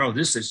wants to throw.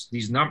 These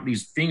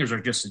fingers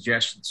are just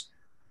suggestions.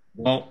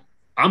 Well,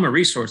 I'm a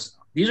resource.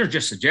 These are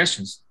just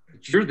suggestions.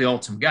 But you're the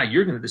ultimate guy.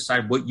 You're going to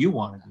decide what you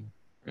want to do.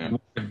 Yeah. You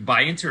want to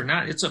buy into it or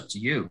not, it's up to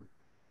you.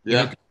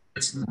 Yeah.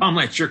 It's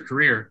your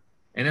career.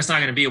 And it's not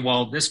going to be,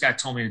 well, this guy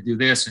told me to do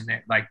this and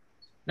that. Like,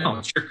 no,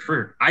 it's your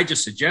career. I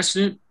just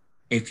suggested it.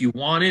 If you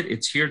want it,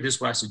 it's here. This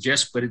is what I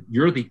suggest. But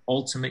you're the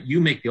ultimate. You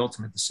make the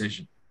ultimate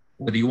decision.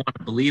 Whether you want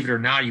to believe it or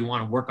not, you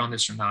want to work on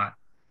this or not,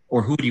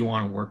 or who do you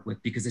want to work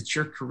with? Because it's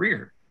your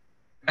career.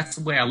 That's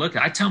the way I look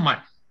at it.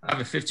 I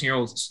have a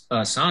 15-year-old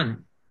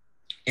son,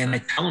 and I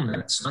tell him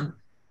that, son,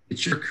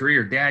 it's your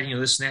career. Dad,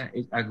 this and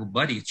that. I go,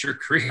 buddy, it's your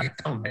career. I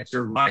tell him that's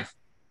your life.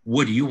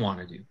 What do you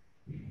want to do?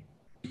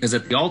 Because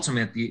at the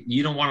ultimate,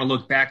 you don't want to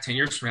look back 10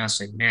 years from now and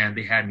say, man,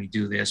 they had me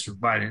do this or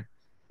buy.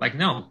 Like,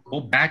 no,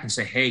 go back and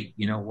say, hey,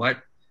 you know what?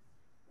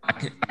 I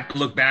can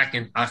look back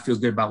and I feel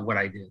good about what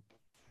I did.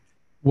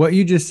 What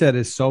you just said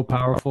is so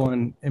powerful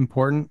and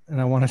important.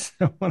 And I want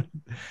to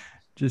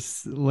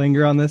just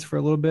linger on this for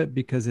a little bit,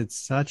 because it's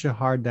such a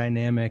hard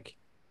dynamic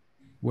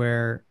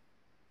where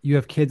you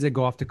have kids that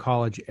go off to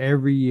college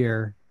every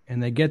year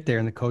and they get there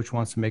and the coach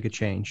wants to make a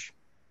change.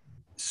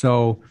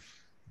 So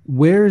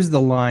where's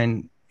the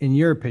line, in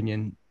your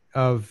opinion,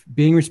 of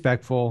being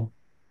respectful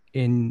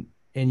in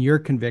your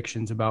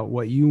convictions about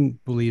what you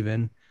believe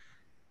in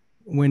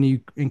when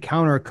you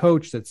encounter a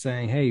coach that's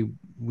saying, hey,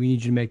 we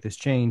need you to make this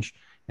change?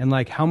 And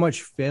like, how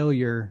much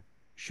failure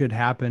should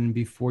happen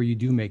before you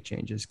do make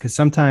changes? Because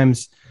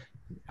sometimes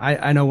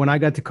I know when I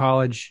got to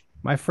college,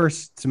 my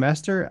first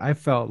semester, I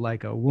felt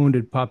like a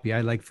wounded puppy.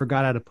 I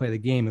forgot how to play the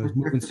game. It was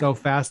moving so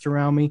fast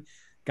around me.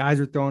 Guys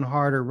were throwing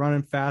harder,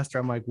 running faster.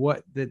 I'm like,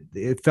 what?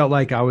 It felt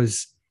like I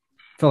was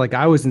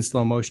in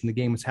slow motion. The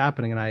game was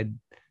happening, and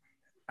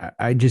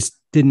I just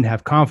didn't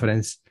have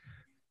confidence.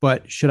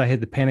 But should I hit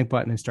the panic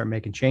button and start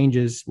making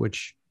changes,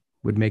 which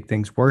would make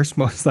things worse,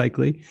 most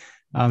likely?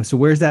 So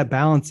where's that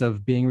balance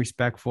of being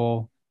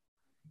respectful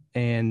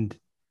and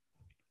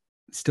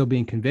still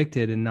being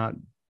convicted and not,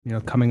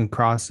 coming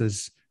across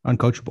as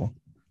uncoachable?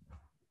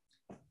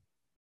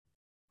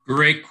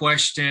 Great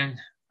question.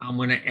 I'm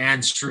going to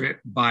answer it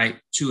by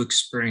two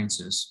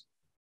experiences.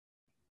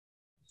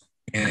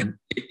 And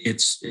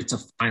it's a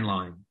fine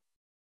line.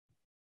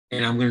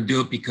 And I'm going to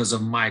do it because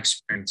of my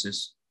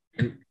experiences.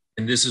 And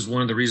this is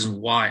one of the reasons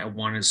why I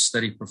wanted to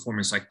study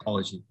performance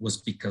psychology,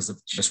 was because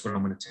of just what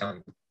I'm going to tell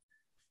you.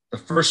 The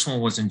first one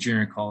was in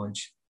junior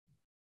college.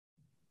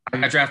 I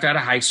got drafted out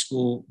of high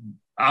school.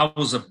 I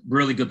was a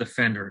really good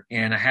defender,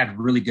 and I had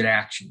really good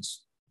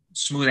actions,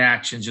 smooth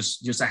actions.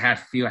 Just I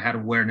had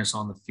awareness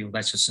on the field.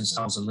 That's just since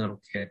I was a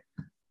little kid.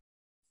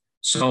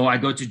 So I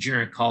go to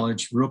junior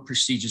college, real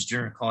prestigious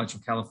junior college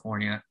in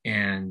California,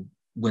 and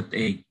with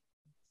a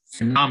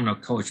phenomenal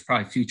coach,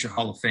 probably future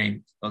Hall of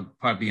Fame,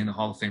 probably be in the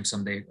Hall of Fame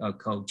someday,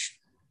 coach.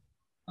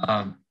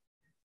 And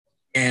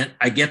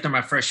I get there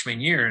my freshman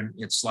year, and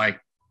it's like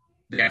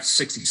they have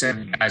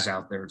 67 guys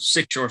out there,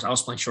 6 shorts. I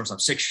was playing shortstop,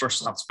 6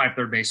 shortstops, 5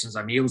 third basements.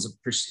 I mean, it was a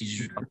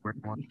prestigious where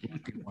people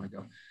want to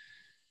go.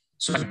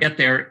 So I get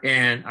there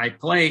and I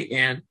play,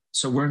 and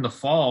so we're in the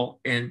fall,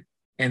 and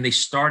they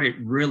started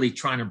really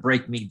trying to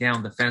break me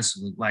down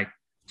defensively. Like,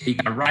 hey, you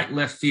got right,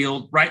 left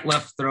field, right,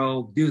 left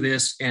throw, do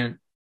this. And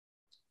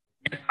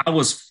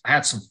I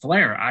had some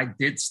flair. I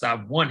did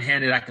stop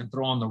one-handed. I can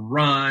throw on the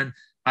run.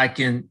 I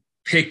can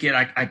pick it.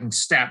 I can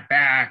step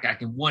back. I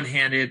can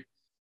one-handed.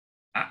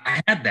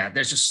 I had that.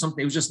 There's just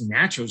something. It was just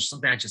natural. It was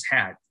something I just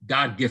had.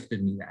 God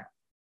gifted me that.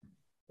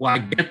 Well, I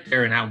get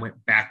there and I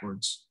went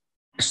backwards.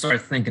 I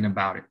started thinking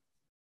about it.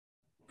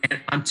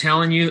 And I'm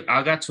telling you,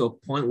 I got to a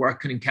point where I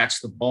couldn't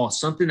catch the ball.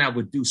 Something I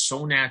would do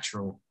so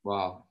natural.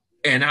 Wow.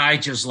 And I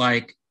just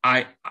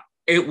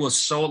it was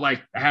so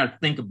like I had to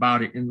think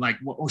about it, and like,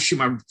 well, oh shoot,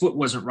 my foot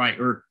wasn't right.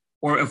 Or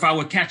if I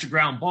would catch a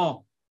ground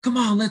ball, come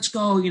on, let's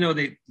go.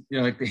 Like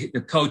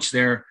the coach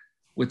there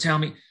would tell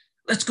me,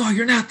 let's go.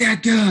 You're not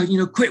that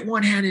good. Quit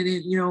one-handed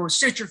and,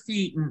 set your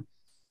feet and,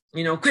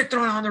 quit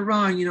throwing on the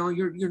run.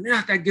 You're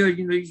not that good.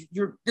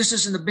 This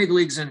isn't the big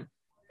leagues.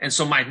 And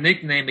so my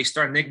nickname, they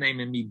started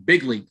nicknaming me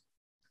Big League.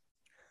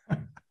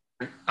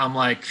 I'm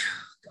like,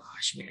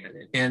 gosh,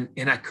 man.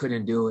 And I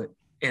couldn't do it.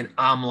 And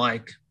I'm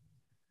like,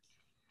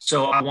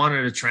 so I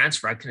wanted to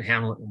transfer. I couldn't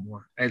handle it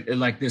anymore.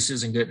 Like, this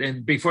isn't good.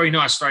 And before you know,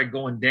 I started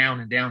going down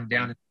and down and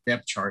down in the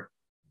depth chart.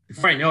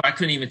 Before I know, I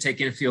couldn't even take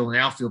infield and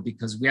outfield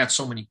because we had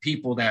so many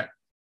people that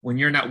when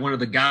you're not one of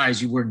the guys,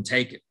 you wouldn't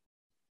take it.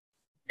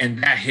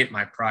 And that hit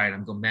my pride.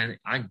 I'm going, man,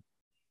 I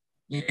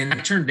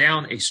turned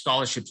down a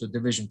scholarship to a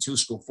Division II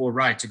school, full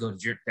ride to go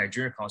to that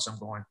junior college. I'm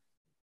going,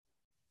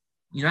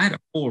 I had a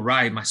full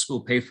ride my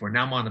school paid for.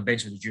 Now I'm on the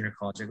bench of the junior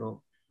college. I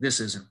go,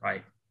 this isn't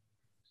right.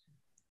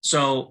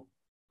 So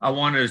I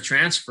wanted to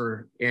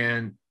transfer,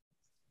 and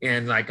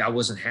like I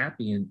wasn't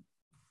happy. And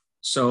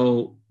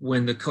so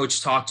when the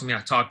coach talked to me,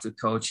 I talked to the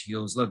coach. He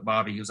goes, look,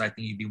 Bobby, I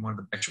think you'd be one of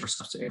the best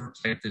shortstops to ever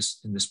play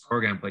in this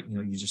program. But,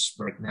 you just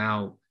right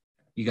now,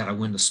 you got to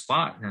win the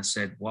spot. And I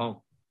said,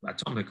 well, I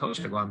told him, the coach,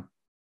 I go,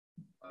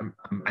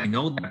 I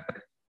know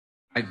that.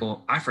 I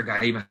go, I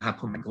forgot even how to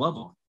put my glove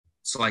on.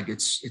 It's like,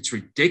 it's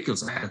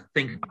ridiculous. I had to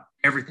think about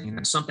everything. And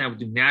that's something I would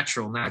do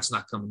natural. Now it's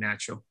not coming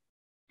natural.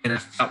 And I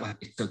felt like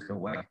they took it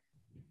away.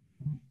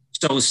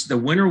 So the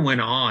winter went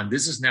on.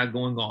 This is now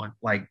going on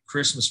like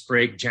Christmas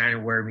break,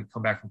 January. We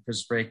come back from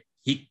Christmas break.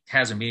 He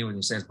has a meeting with me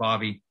and says,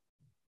 Bobby,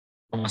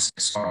 I want to say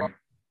sorry.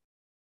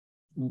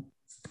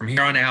 From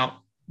here on out,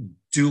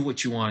 do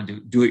what you want to do.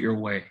 Do it your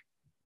way.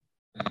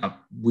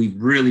 We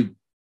really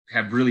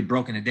have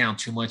broken it down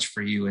too much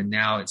for you. And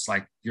now it's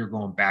like you're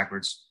going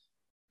backwards.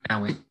 And I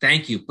went,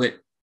 thank you. But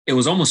it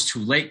was almost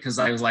too late because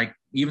I was like,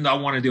 even though I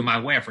want to do it my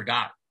way, I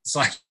forgot. It's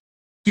like,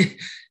 it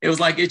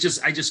was like, I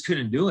just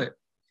couldn't do it.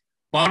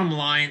 Bottom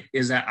line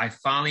is that I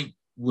finally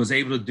was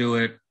able to do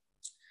it.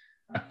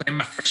 I played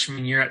my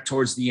freshman year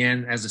towards the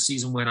end. As the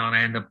season went on,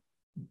 I ended up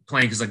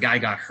playing because a guy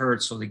got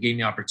hurt, so they gave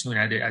me the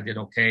opportunity. I did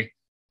okay.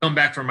 Come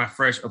back for my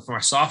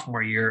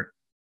sophomore year,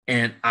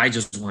 and I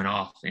just went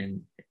off.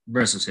 And the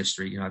rest is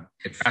history. I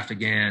get drafted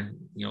again.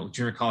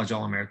 Junior college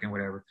All-American,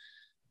 whatever.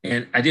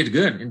 And I did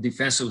good. And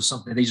defense was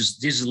something they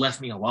just left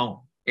me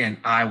alone, and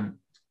I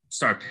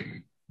started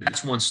picking.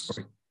 That's one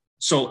story.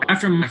 So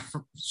after my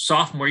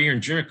sophomore year in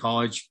junior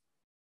college,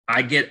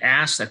 I get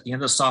asked at the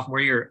end of the sophomore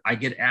year, I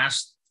get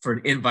asked for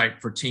an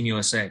invite for Team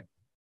USA.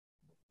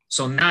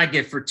 So now I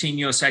get for Team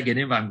USA, I get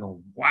an invite. I'm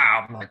going,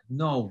 wow. I'm like,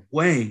 no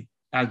way.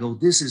 I go,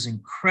 this is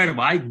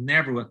incredible. I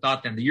never would have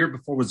thought that. The year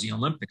before was the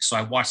Olympics. So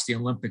I watched the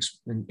Olympics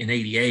in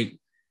 88.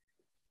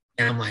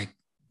 And I'm like,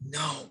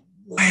 no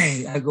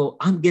way. I go,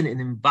 I'm getting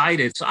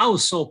invited. So I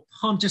was so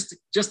pumped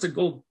just to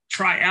go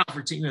try out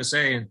for Team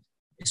USA, and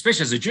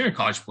especially as a junior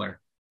college player.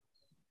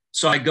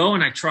 So I go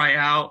and I try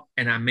out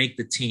and I make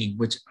the team,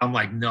 which I'm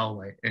like, no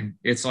way. And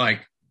it's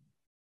like,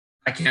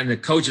 I can, the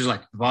coaches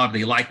like, Bob,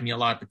 they like me a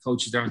lot. The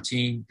coaches are on the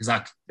team because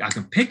I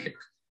can pick it.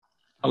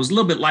 I was a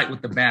little bit light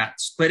with the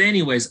bats. But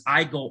anyways,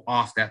 I go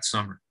off that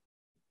summer.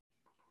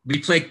 We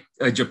play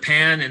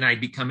Japan, and I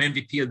become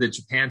MVP of the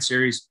Japan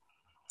series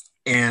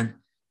and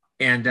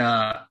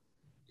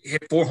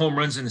hit 4 home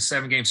runs in the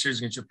 7-game series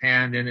against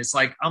Japan. And it's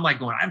like, I'm like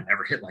going, I've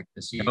never hit like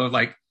this.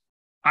 Like,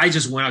 I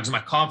just went out because my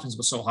confidence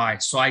was so high.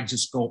 So I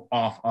just go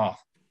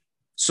off.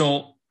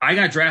 So I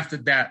got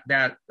drafted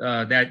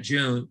that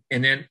June,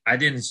 and then I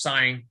didn't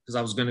sign because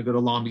I was going to go to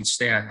Long Beach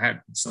State. I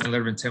had signed a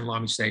letter of intent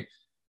Long Beach State,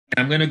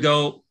 and I'm going to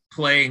go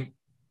play.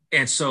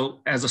 And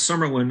so as the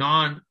summer went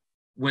on,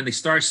 when they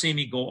started seeing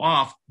me go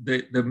off,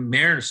 the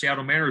Mariners,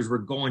 Seattle Mariners, were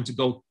going to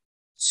go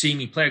see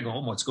me play. I go,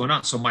 oh, what's going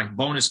on? So my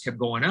bonus kept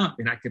going up,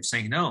 and I kept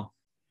saying no.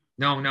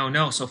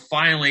 So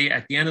finally,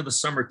 at the end of the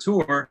summer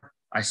tour,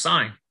 I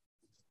signed.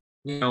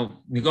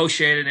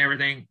 Negotiated and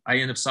everything. I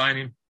ended up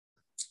signing,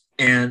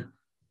 and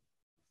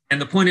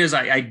the point is,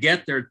 I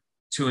get there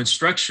to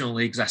instructional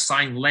leagues. I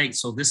signed late,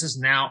 so this is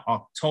now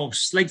October,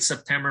 late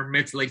September,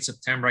 mid to late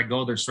September. I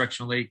go to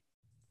instructional league,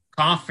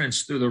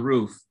 confidence through the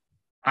roof.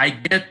 I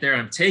get there.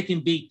 I'm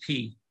taking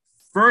BP,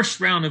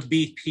 first round of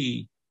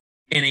BP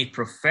in a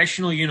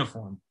professional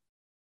uniform.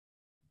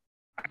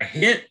 I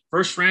hit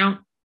first round.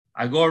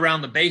 I go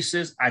around the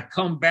bases. I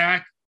come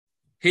back,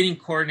 hitting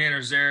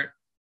coordinator's there,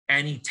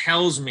 and he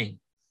tells me,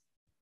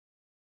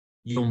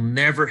 "You'll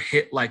never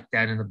hit like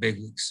that in the big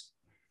leagues."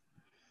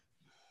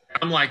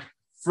 I'm like,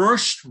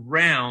 first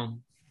round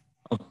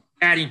of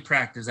batting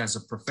practice as a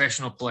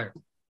professional player.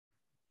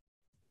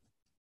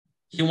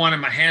 He wanted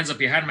my hands up.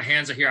 He had my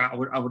hands up here.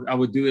 I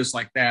would do this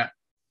like that.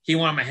 He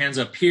wanted my hands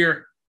up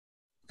here,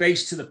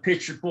 face to the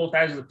pitcher, both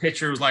eyes of the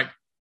pitcher. It was like,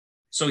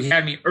 so he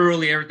had me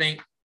early, everything.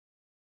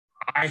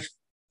 It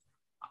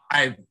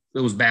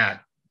was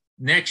bad.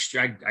 Next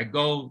year, I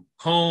go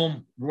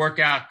home, work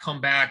out, come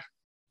back,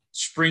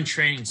 spring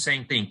training,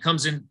 same thing.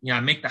 Comes in,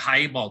 I make the high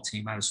A ball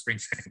team out of spring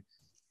training.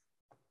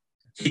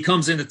 He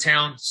comes into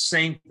town,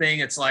 same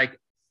thing. It's like,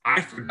 I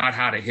forgot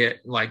how to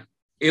hit. Like,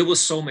 it was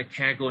so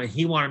mechanical, and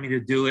he wanted me to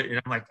do it.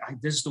 And I'm like,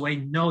 this is the way.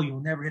 No,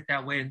 you'll never hit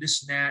that way, and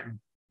this and that. And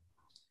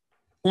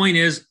point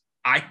is,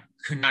 I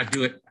could not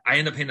do it. I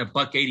ended up hitting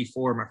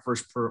 $184 my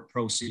first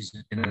pro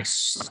season, and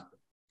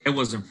it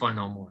wasn't fun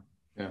no more.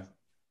 Yeah.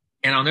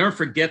 And I'll never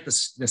forget the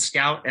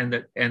scout and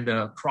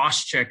the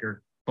cross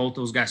checker. Both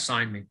those guys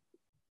signed me.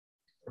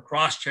 The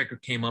cross checker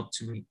came up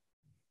to me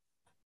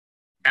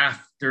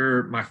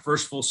after my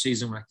first full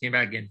season. When I came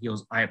back again, he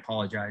goes, "I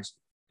apologize."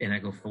 And I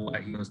go, "For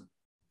what?" He goes,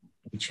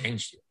 "We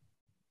changed you."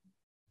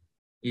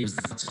 He goes,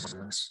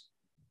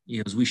 He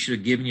goes, "We should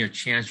have given you a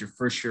chance your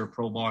first year of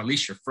pro ball, at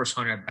least your first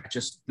 100 at bat.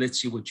 Just let's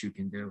see what you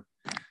can do."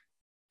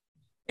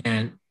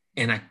 And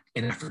I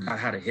forgot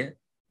how to hit.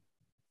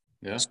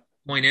 Yeah. So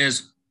the point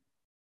is,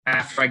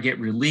 after I get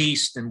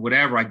released and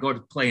whatever, I go to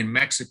play in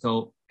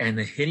Mexico, and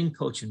the hitting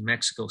coach in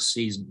Mexico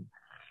sees me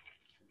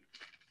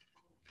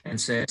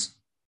and says,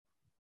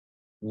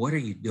 "What are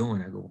you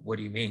doing?" I go, "What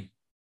do you mean?"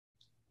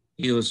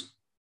 He goes,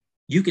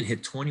 "You can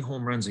hit 20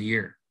 home runs a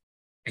year,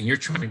 and you're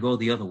trying to go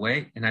the other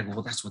way." And I go,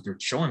 "Well, that's what they're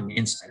showing me,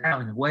 inside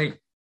out in a way."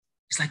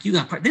 He's like,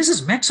 "This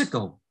is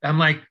Mexico." I'm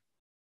like,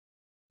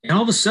 and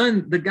all of a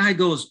sudden the guy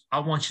goes, "I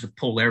want you to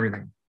pull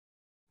everything."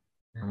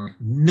 And I'm like,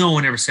 no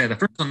one ever said that.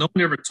 First of all, no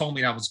one ever told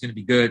me that I was going to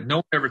be good. No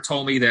one ever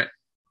told me that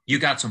you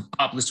got some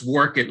pop. Let's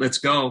work it. Let's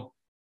go.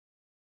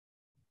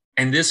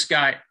 And this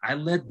guy, I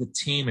led the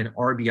team in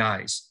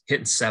RBIs,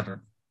 hitting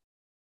 7.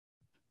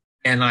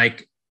 And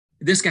like,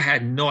 this guy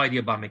had no idea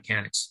about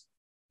mechanics.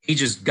 He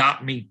just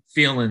got me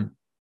feeling,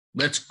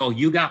 let's go.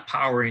 You got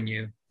power in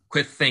you.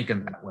 Quit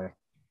thinking that way.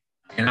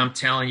 And I'm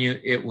telling you,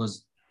 it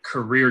was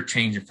career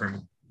changing for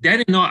me. I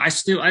didn't know.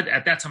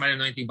 At that time, I didn't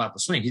know anything about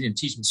the swing. He didn't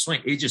teach me the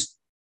swing. It just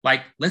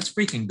like, let's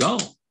freaking go.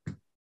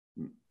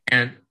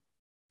 And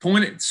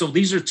so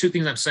these are two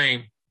things I'm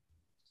saying.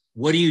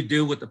 What do you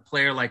do with a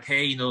player like,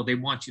 hey, they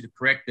want you to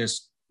correct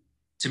this?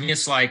 To me,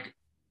 it's like,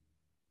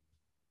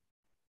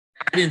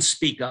 I didn't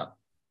speak up.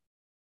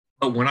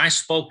 But when I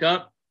spoke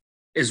up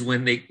is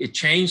when it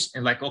changed,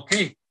 and like,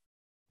 okay,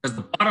 because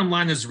the bottom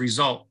line is the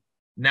result.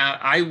 Now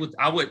I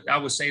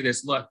would say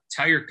this, look,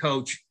 tell your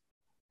coach,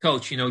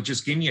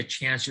 just give me a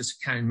chance just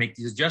to kind of make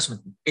these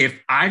adjustments. If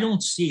I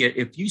don't see it,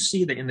 if you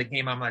see that in the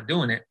game I'm not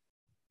doing it,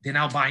 then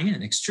I'll buy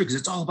in. It's true, because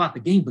it's all about the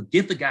game, but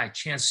give the guy a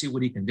chance to see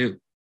what he can do.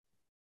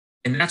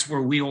 And that's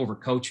where we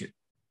overcoach it.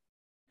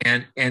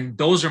 And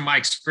those are my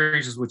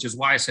experiences, which is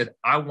why I said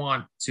I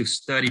want to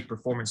study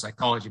performance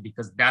psychology,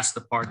 because that's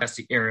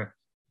the area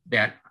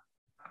that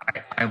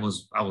I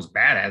was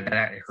bad at.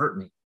 That it hurt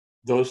me.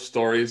 Those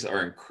stories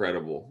are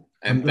incredible.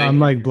 And I'm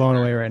like blown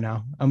away right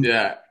now.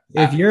 Yeah.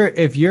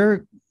 If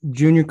your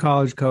junior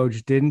college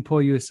coach didn't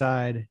pull you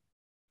aside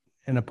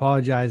and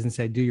apologize and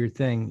say, "Do your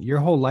thing," your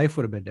whole life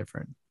would have been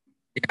different.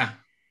 Yeah.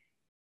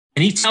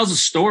 And he tells a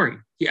story.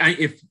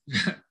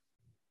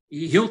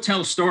 He'll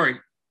tell a story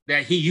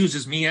that he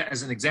uses me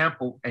as an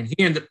example, and he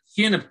ended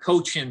up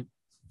coaching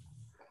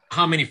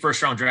how many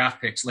first round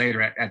draft picks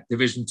later at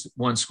Division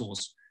I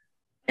schools.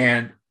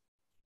 And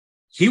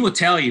he would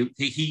tell you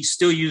he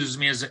still uses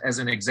me as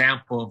an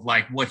example of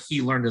like what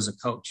he learned as a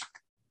coach.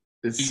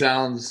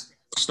 Sounds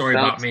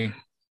about me.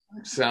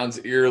 Sounds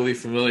eerily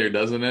familiar,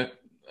 doesn't it?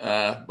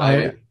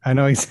 I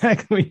know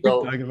exactly what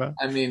you're talking about.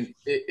 I mean,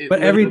 but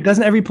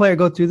doesn't every player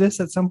go through this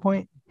at some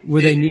point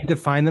where they need to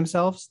find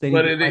themselves? They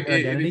need to find their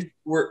identity.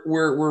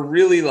 We're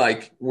really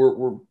like we're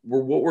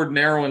what we're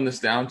narrowing this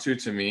down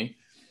to me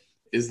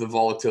is the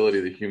volatility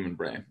of the human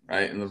brain,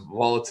 right? And the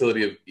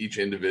volatility of each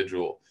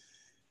individual.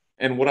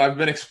 And what I've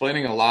been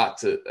explaining a lot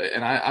to,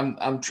 and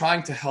I'm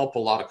trying to help a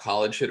lot of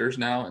college hitters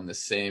now in the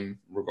same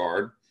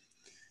regard.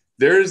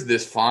 There's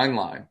this fine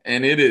line,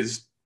 and it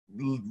is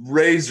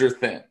razor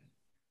thin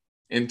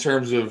in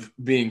terms of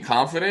being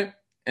confident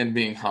and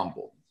being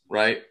humble,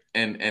 right?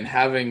 And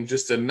having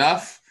just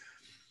enough.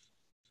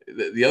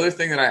 The other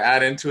thing that I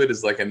add into it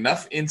is like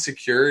enough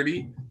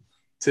insecurity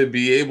to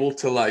be able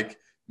to like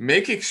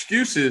make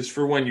excuses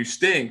for when you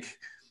stink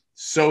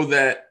so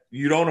that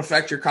you don't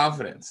affect your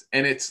confidence.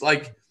 And it's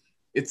like,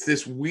 it's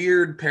this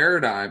weird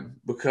paradigm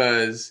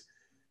because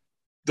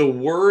the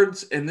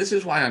words, and this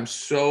is why I'm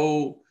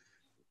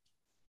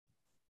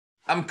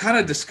kind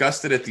of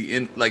disgusted at the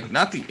end, like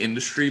not the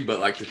industry, but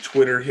like the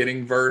Twitter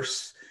hitting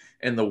verse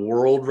and the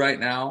world right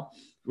now,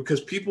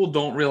 because people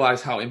don't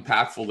realize how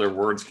impactful their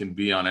words can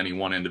be on any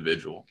one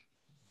individual.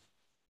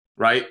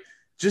 Right.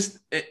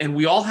 And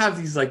we all have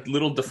these like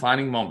little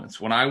defining moments.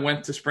 When I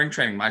went to spring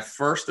training, my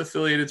first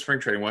affiliated spring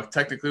training, well,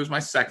 technically it was my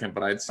second,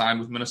 but I had signed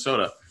with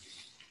Minnesota.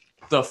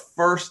 The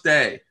first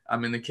day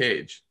I'm in the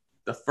cage,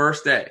 the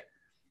first day.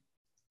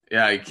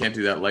 Yeah, you can't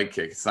do that leg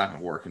kick. It's not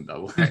going to work in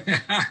double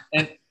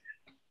A.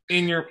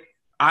 And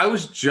I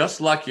was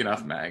just lucky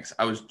enough, Mags.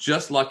 I was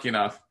just lucky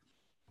enough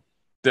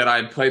that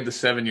I'd played the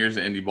 7 years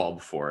of indie ball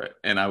before it.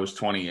 And I was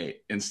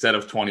 28 instead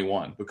of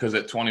 21, because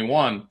at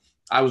 21,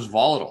 I was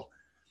volatile.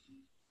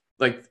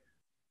 Like,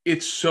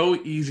 it's so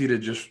easy to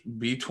just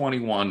be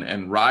 21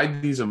 and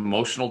ride these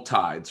emotional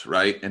tides,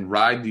 right? And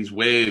ride these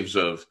waves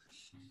of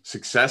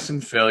success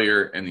and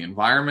failure and the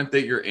environment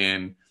that you're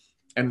in,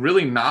 and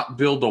really not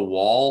build a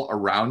wall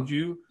around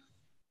you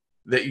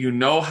that you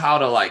know how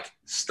to like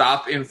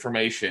stop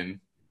information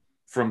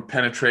from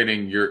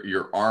penetrating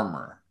your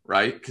armor,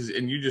 right?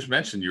 And you just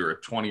mentioned you're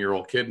a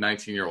 20-year-old kid,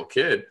 19-year-old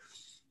kid.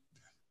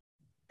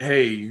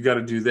 Hey, you got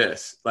to do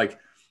this. Like,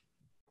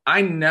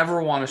 I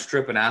never want to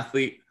strip an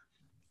athlete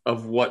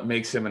of what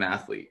makes him an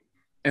athlete.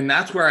 And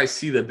that's where I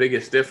see the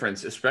biggest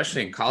difference,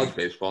 especially in college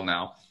baseball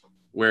now,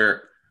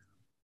 where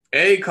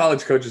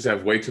college coaches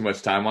have way too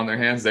much time on their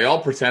hands. They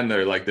all pretend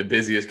they're like the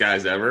busiest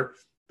guys ever,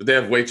 but they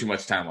have way too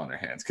much time on their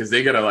hands because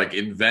they got to like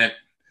invent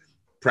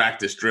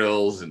practice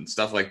drills and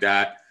stuff like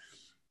that.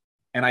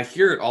 And I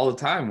hear it all the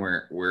time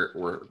where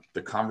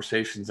the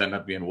conversations end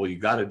up being, well, you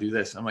got to do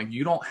this. I'm like,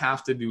 you don't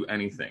have to do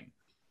anything.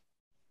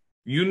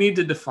 You need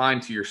to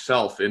define to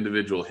yourself,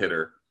 individual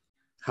hitter,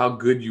 how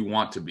good you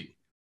want to be.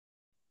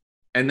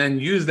 And then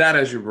use that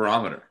as your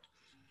barometer,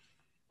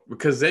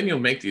 because then you'll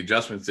make the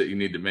adjustments that you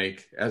need to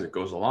make as it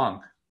goes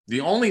along.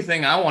 The only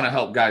thing I want to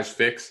help guys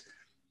fix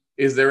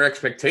is their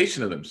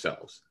expectation of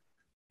themselves,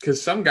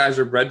 because some guys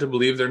are bred to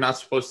believe they're not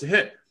supposed to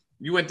hit.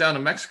 You went down to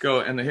Mexico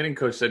and the hitting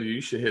coach said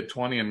you should hit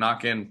 20 and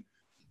knock in,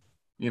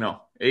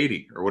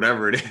 80 or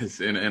whatever it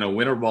is in a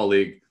winter ball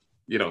league.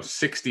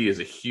 60 is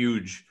a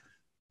huge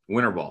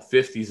winter ball.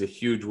 50 is a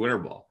huge winter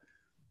ball.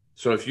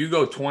 So if you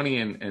go 20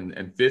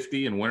 and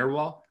 50 in winter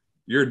ball,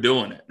 you're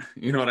doing it.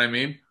 You know what I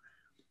mean?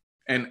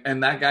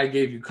 And that guy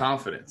gave you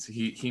confidence.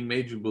 He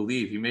made you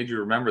believe. He made you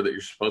remember that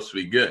you're supposed to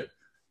be good.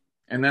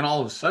 And then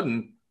all of a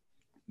sudden,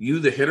 you,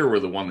 the hitter, were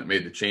the one that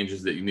made the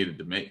changes that you needed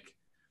to make.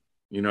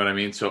 You know what I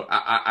mean? So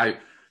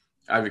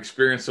I've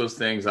experienced those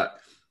things.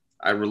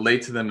 I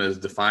relate to them as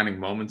defining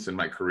moments in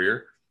my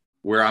career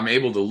where I'm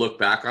able to look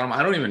back on them.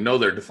 I don't even know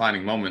they're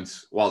defining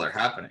moments while they're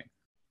happening,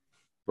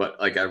 but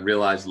like I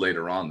realized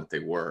later on that they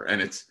were.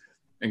 And it's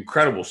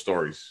incredible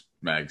stories,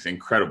 Mags.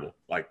 Incredible.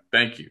 Like,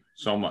 thank you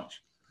so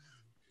much.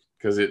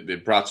 Because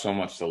it brought so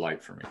much to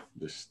light for me.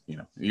 Just,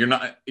 you're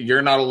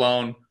not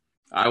alone.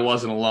 I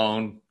wasn't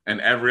alone.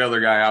 And every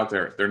other guy out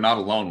there, they're not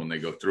alone when they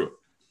go through it.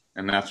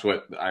 And that's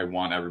what I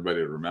want everybody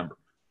to remember.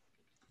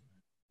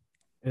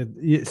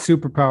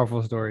 Super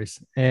powerful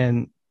stories.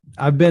 And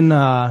I've been,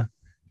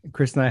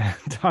 Chris and I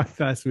talked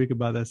last week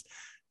about this,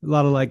 a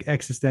lot of like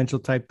existential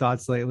type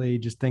thoughts lately,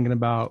 just thinking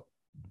about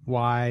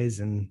whys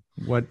and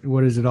what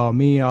does it all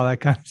mean, all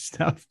that kind of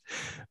stuff.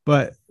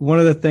 But one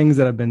of the things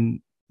that I've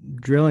been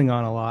drilling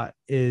on a lot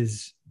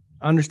is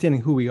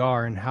understanding who we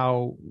are and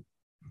how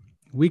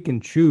we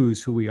can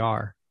choose who we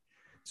are.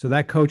 So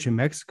that coach in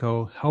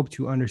Mexico helped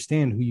you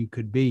understand who you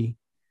could be.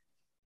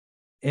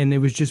 And it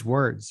was just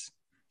words.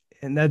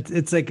 And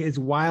it's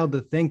wild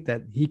to think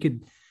that he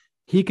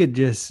could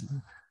just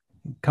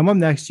come up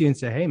next to you and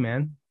say, hey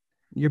man,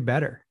 you're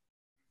better.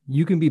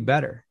 You can be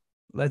better.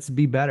 Let's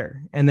be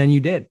better. And then you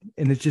did.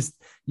 And it's just,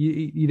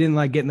 you didn't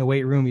like get in the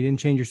weight room. You didn't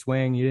change your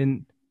swing. You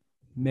didn't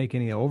make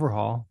any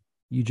overhaul.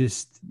 You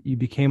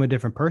became a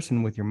different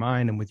person with your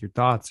mind and with your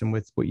thoughts and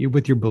with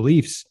your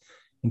beliefs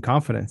and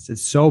confidence.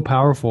 It's so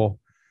powerful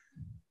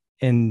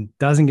and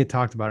doesn't get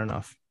talked about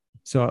enough.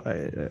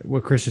 So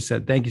what Chris just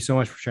said, thank you so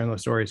much for sharing those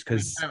stories,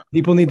 because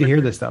people need to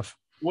hear this stuff.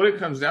 What it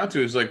comes down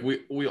to is like,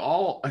 we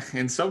all,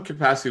 in some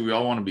capacity, we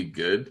all want to be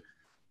good.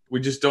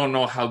 We just don't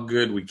know how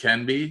good we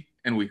can be.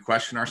 And we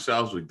question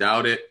ourselves. We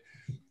doubt it.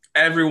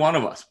 Every one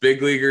of us,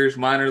 big leaguers,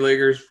 minor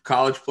leaguers,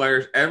 college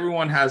players,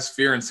 everyone has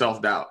fear and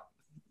self-doubt.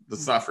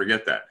 Let's not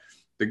forget that.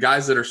 the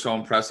guys that are so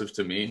impressive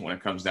to me when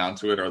it comes down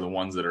to it are the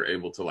ones that are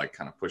able to like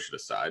kind of push it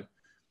aside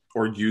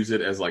or use it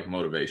as like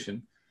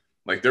motivation.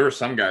 Like there were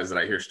some guys that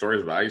I hear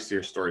stories about. I used to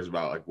hear stories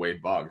about like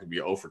Wade Boggs. He'd be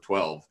 0 for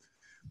 12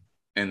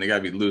 and the guy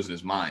would be losing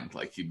his mind.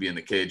 Like he'd be in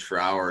the cage for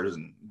hours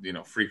and, you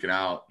know, freaking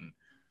out.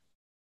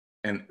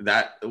 And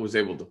that was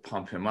able to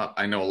pump him up.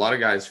 I know a lot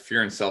of guys,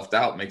 fear and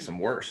self-doubt makes them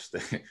worse.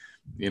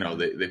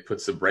 They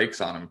put some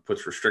brakes on them,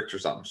 puts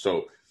restrictors on them.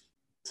 So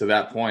to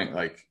that point,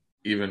 like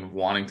even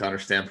wanting to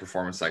understand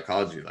performance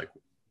psychology, like,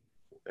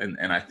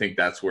 and I think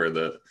that's where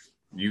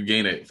you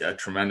gain a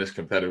tremendous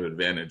competitive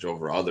advantage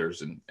over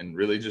others and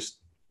really just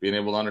being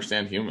able to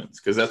understand humans.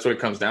 Cause that's what it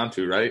comes down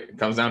to, right? It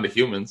comes down to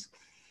humans.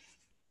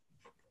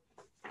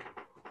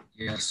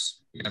 Yes.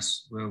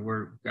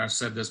 Well, I've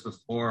said this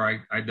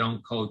before. I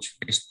don't coach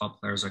baseball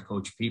players. I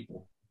coach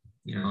people,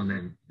 you know, and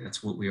then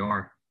that's what we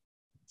are.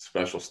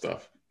 Special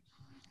stuff.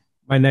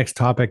 My next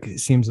topic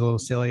seems a little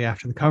silly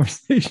after the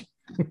conversation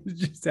that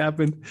just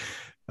happened.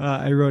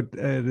 I wrote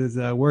it is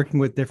working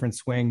with different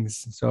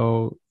swings.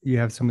 So you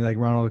have somebody like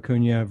Ronald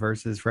Acuna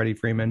versus Freddie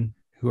Freeman,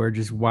 who are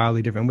just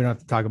wildly different. We don't have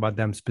to talk about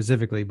them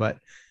specifically, but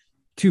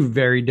two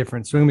very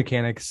different swing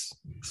mechanics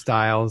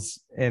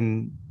styles.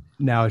 And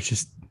now it's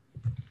just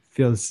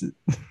feels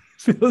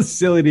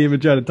silly to even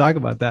try to talk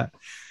about that.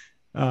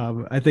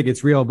 I think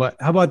it's real, but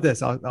how about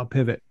this? I'll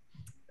pivot.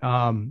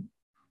 How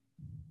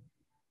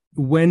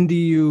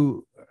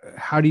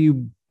do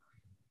you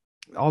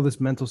all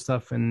this mental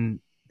stuff and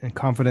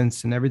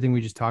confidence and everything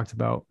we just talked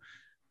about,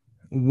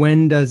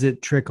 when does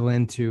it trickle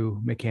into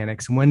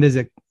mechanics? When does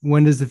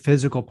the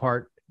physical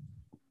part,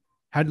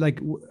 we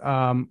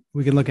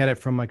can look at it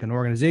from like an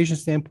organization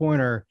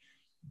standpoint, or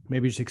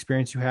maybe just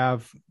experience you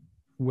have,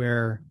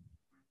 where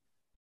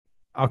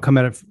I'll come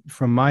at it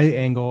from my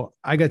angle.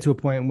 I got to a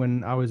point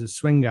when I was a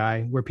swing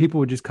guy where people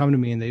would just come to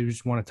me and they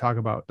just want to talk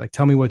about, like,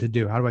 tell me what to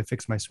do. How do I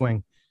fix my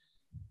swing?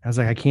 I was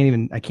like, I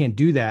can't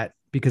do that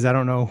because I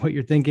don't know what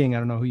you're thinking. I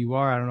don't know who you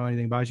are. I don't know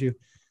anything about you.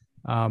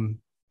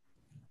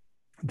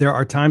 There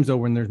are times though,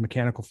 when there's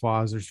mechanical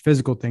flaws, there's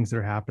physical things that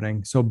are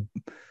happening. So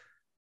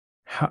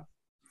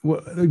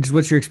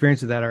what's your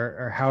experience with that?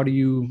 Or how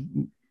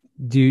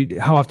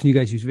how often do you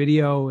guys use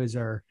video?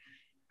 Are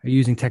you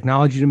using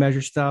technology to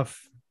measure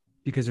stuff?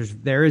 Because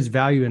there is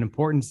value and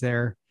importance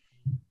there,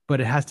 but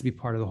it has to be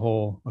part of the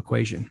whole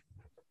equation.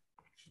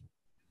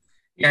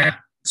 Yeah.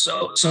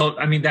 So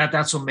I mean,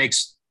 that's what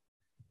makes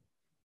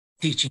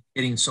teaching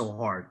hitting so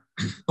hard,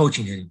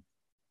 coaching hitting.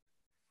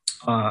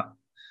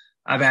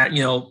 I've had,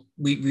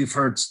 we've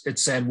heard it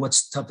said,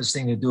 what's the toughest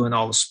thing to do in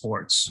all the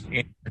sports?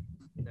 And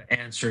the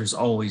answer is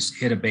always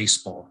hit a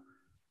baseball.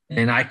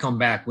 And I come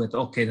back with,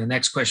 okay, the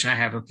next question I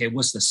have, okay,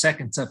 what's the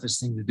second toughest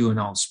thing to do in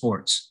all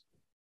sports?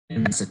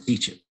 And that's to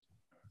teach it.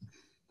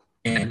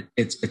 And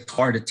it's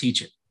hard to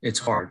teach it. It's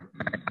hard.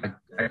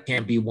 I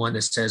can't be one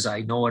that says I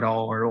know it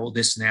all, or oh,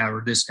 this and that,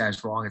 or this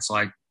guy's wrong. It's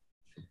like,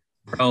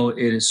 bro,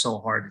 it is so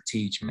hard to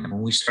teach, man.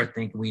 When we start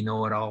thinking we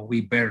know it all,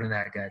 we better than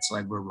that guy, it's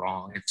like we're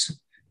wrong.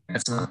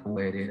 That's not the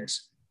way it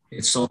is.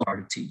 It's so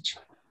hard to teach.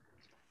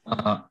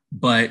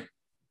 But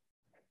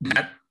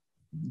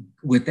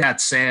with that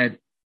said,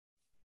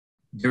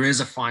 there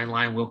is a fine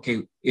line. Well,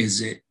 okay,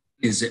 is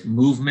it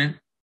movement?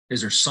 Is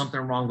there something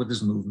wrong with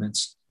his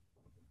movements?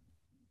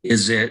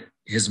 Is it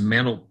his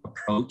mental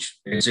approach?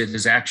 Is it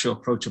his actual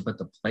approach up at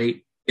the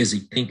plate? Is he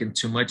thinking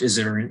too much? Is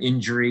there an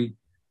injury?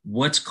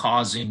 What's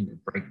causing the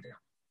breakdown?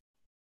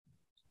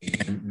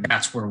 And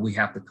that's where we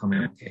have to come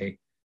in. Okay,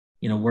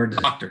 we're a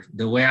doctor.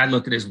 The way I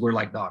look at it is we're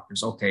like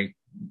doctors. Okay,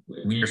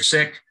 when you're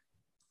sick,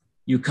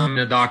 you come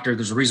to the doctor.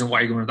 There's a reason why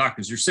you're going to the doctor,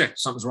 because you're sick.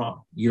 Something's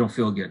wrong. You don't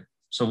feel good.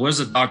 So what does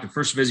the doctor?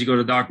 First visit, you go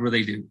to the doctor, what do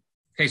they do?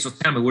 Okay, so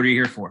tell me, what are you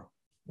here for?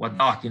 Well,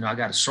 doc, I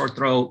got a sore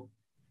throat.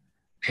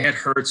 Head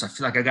hurts. I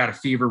feel like I got a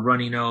fever,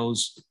 runny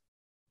nose.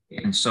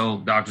 And so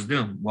doctors do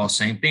them. Well,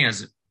 same thing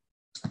as,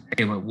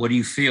 hey, well, what do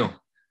you feel?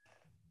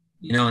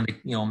 And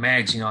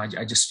Mags,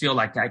 I just feel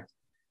like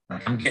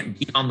I'm getting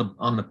beat on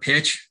the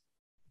pitch.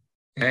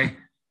 Okay.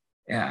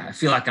 Yeah. I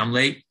feel like I'm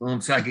late. I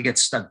feel like I get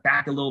stuck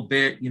back a little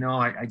bit.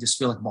 I just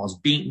feel like the ball's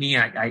beating me.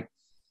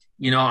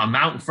 I'm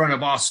out in front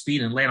of off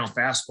speed and late on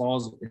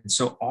fastballs. And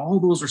so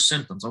all those are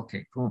symptoms.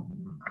 Okay, cool.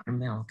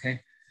 Okay.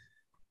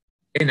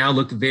 Okay, now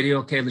look at the video.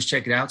 Okay, let's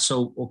check it out.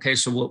 So, okay,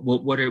 so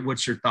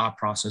what's your thought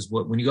process?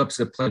 When you go up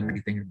to the plate, what are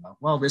you thinking about?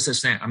 Well, this,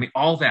 that. I mean,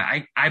 all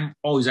that. I'm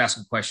always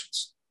asking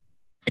questions,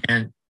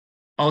 and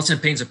all of a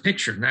sudden paints a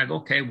picture. And I go,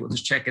 okay, well,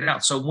 let's check it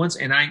out. So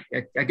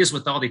I guess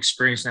with all the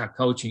experience now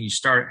coaching, you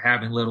start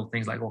having little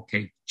things like,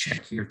 okay,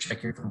 check here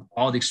from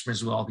all the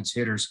experience with all these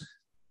hitters,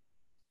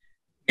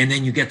 and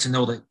then you get to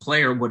know the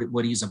player,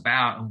 what he's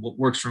about, and what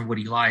works for him, what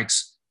he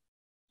likes.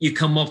 You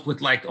come up with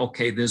like,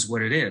 okay, this is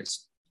what it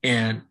is,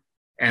 and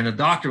the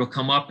doctor will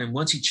come up, and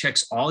once he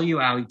checks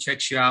you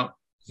out,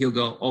 he'll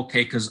go,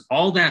 okay, because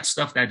all that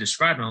stuff that I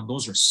described,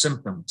 those are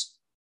symptoms.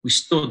 We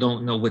still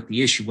don't know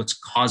what's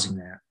causing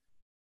that.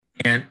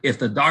 And if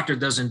the doctor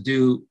doesn't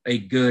do a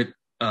good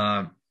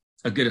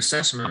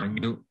assessment on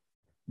you,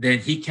 then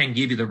he can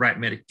give you the right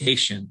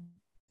medication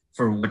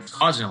for what's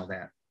causing all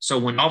that. So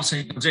when all of a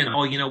sudden he comes in,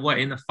 oh, you know what?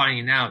 In the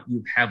finding out,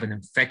 you have an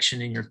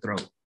infection in your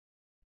throat.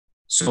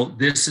 So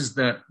this is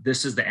the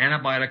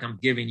antibiotic I'm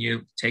giving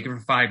you. Take it for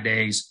 5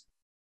 days.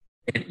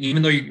 And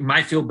even though you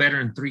might feel better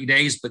in 3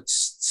 days, but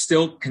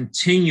still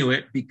continue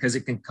it because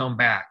it can come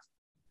back.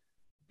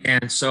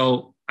 And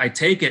so I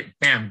take it,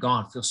 bam,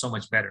 gone, feel so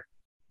much better.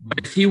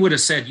 But if he would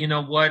have said, you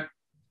know what,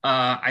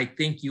 I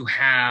think you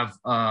have,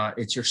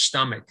 it's your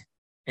stomach,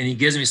 and he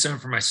gives me something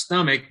for my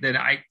stomach, then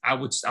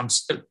I'm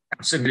still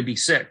going to be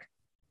sick.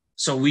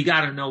 So we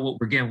got to know what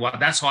we're getting. Well,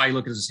 that's how I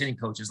look at as hitting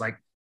coach, is like,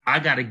 I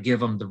got to give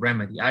them the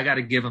remedy. I got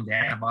to give them the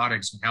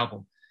antibiotics and help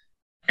them.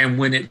 And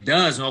when it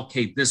does,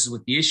 okay, this is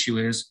what the issue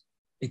is.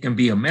 It can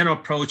be a mental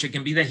approach. It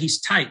can be that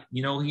he's tight.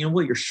 You know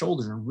what? Your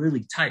shoulders are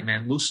really tight,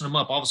 man. Loosen them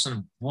up. All of a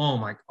sudden,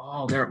 boom, like,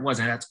 oh, there it was.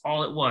 And that's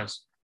all it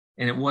was.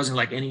 And it wasn't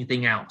like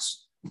anything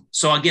else.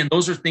 So again,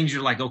 those are things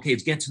you're like, okay,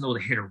 it's getting to know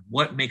the hitter.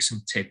 What makes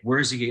him tick? Where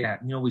is he at?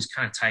 He's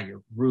kind of tight,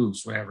 your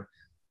grooves, whatever.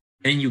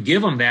 And you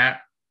give him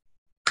that,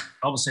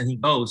 all of a sudden he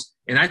goes.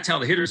 And I tell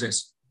the hitters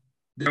this.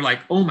 They're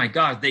like, oh my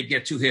God, they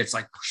get 2 hits.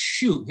 Like,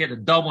 shoot, hit a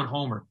double and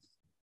homer.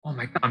 Oh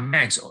my God,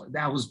 Max,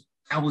 that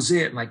was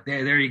it. Like,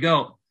 there you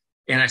go.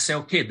 And I say,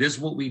 okay, this is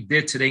what we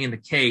did today in the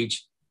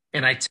cage.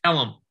 And I tell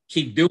them,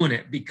 keep doing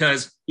it,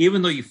 because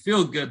even though you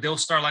feel good, they'll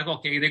start like,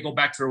 okay, they go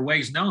back to their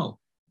ways. No,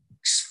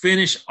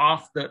 finish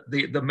off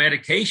the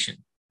medication,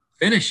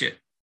 finish it,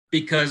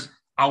 because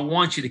I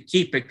want you to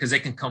keep it, because they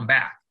can come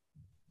back.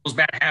 Those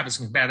bad habits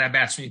can that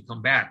bad swing can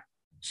come back.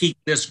 Keep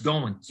this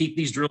going, keep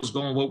these drills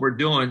going, what we're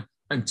doing,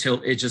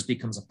 until it just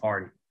becomes a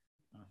party.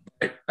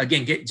 But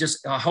again,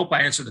 I hope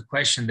I answered the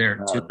question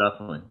there too.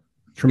 Definitely.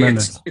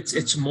 Tremendous.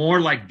 It's more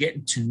like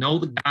getting to know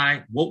the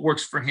guy, what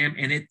works for him,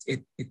 and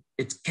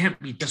it can't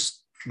be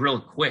just real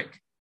quick.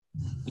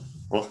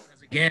 Well,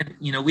 because again,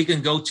 we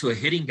can go to a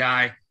hitting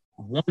guy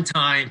one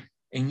time,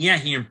 and yeah,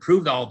 he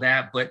improved all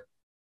that, but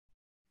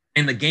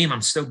in the game,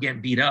 I'm still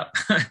getting beat up.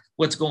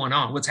 What's going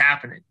on? What's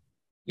happening?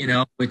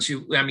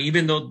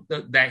 Even though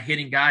that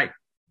hitting guy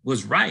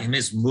was right, and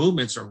his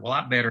movements are a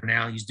lot better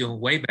now, he's doing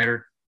way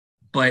better,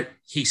 but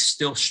he's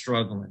still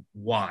struggling.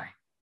 Why?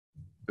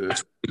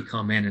 That's where we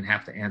come in and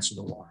have to answer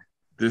the why.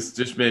 This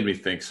just made me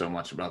think so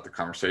much about the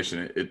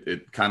conversation.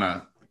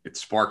 It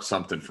sparked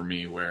something for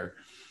me where,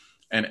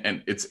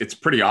 and it's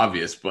pretty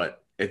obvious,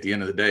 but at the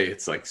end of the day,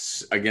 it's like,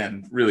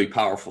 again, really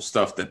powerful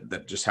stuff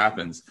that just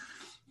happens.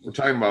 We're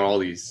talking about all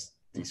these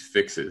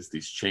fixes,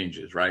 these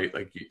changes, right?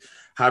 Like,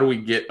 how do we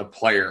get a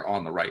player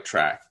on the right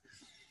track?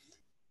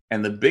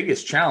 And the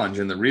biggest challenge,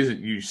 and the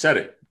reason you said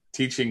it,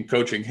 teaching,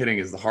 coaching, hitting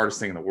is the hardest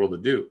thing in the world to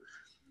do,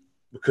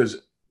 because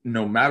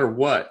no matter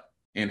what,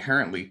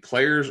 inherently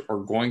players are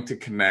going to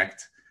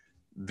connect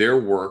their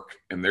work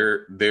and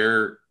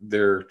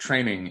their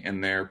training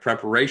and their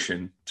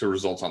preparation to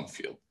results on the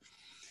field.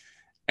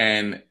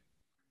 And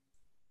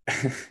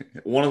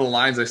one of the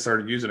lines I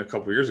started using a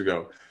couple of years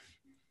ago,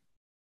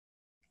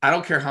 I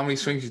don't care how many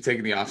swings you take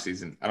in the off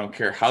season. I don't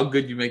care how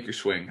good you make your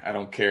swing. I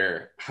don't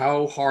care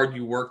how hard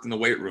you worked in the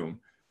weight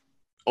room.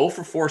 0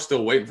 for 4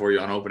 still waiting for you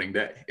on opening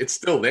day. It's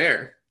still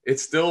there.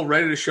 It's still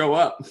ready to show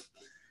up.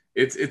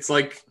 It's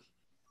like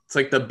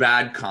the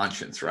bad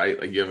conscience, right?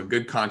 Like, you have a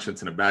good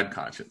conscience and a bad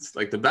conscience.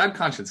 Like, the bad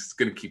conscience is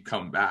going to keep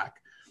coming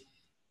back.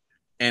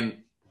 And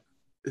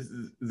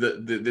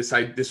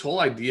this whole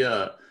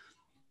idea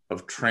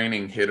of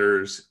training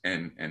hitters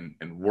and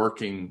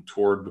working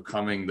toward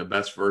becoming the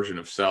best version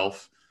of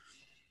self,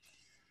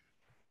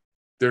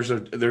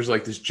 there's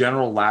like this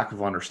general lack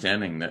of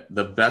understanding that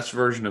the best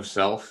version of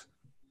self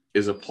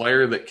is a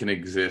player that can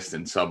exist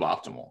in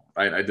suboptimal,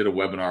 right? I did a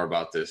webinar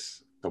about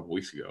this a couple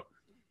weeks ago.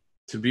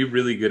 To be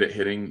really good at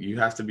hitting, you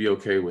have to be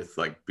okay with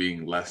like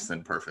being less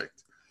than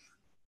perfect.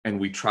 And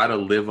we try to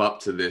live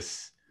up to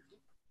this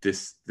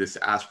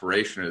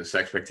aspiration or this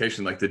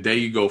expectation. Like, the day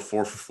you go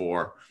 4 for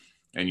 4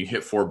 and you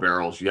hit 4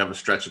 barrels, you have a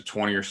stretch of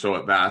 20 or so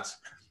at bats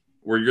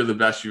where you're the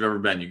best you've ever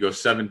been. You go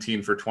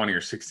 17 for 20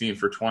 or 16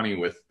 for 20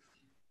 with,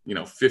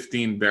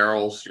 15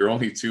 barrels. Your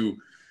only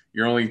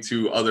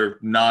two other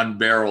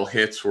non-barrel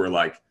hits were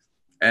like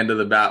end of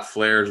the bat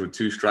flares with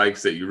 2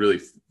 strikes that you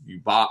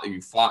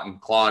fought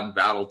and clawed and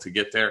battled to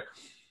get there.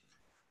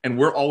 And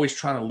we're always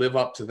trying to live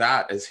up to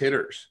that as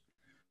hitters.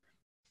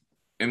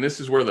 And this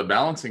is where the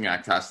balancing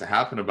act has to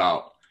happen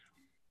about,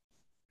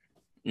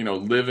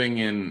 living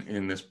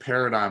in this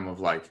paradigm of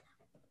like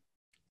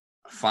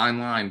a fine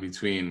line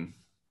between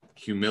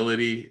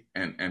humility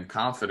and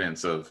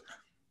confidence of,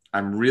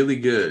 I'm really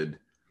good,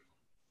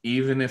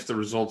 even if the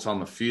results on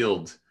the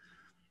field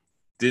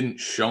didn't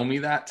show me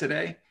that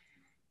today.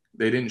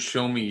 They didn't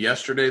show me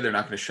yesterday. They're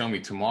not going to show me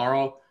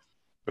tomorrow,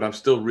 but I'm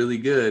still really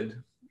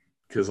good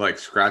because, like,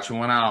 scratching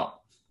one out,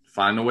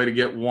 find a way to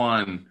get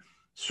one,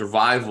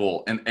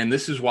 survival. And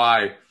this is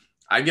why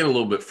I get a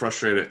little bit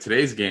frustrated at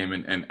today's game,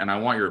 and I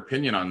want your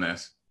opinion on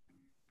this.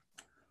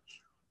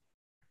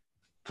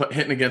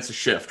 Hitting against a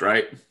shift,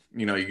 right?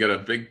 You get a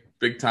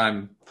big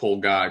time pull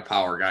guy,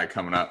 power guy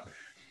coming up,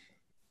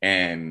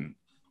 and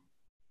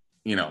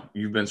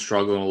you've been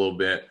struggling a little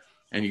bit,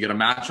 and you get a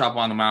matchup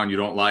on the mound you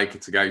don't like.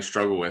 It's a guy you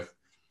struggle with.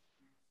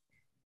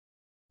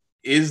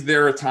 is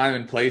there a time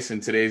and place in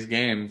today's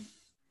game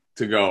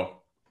to go,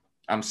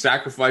 I'm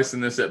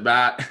sacrificing this at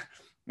bat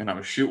and I'm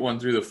going to shoot one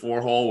through the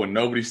 4-hole when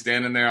nobody's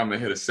standing there. I'm going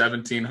to hit a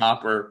 17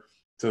 hopper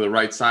to the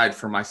right side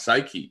for my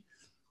psyche,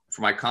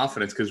 for my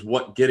confidence, because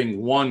what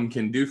getting one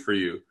can do for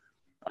you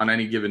on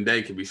any given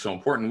day can be so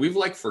important. We've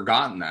like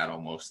forgotten that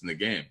almost in the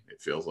game. It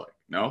feels like,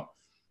 no,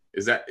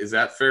 is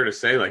that fair to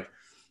say? Like,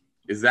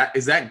 is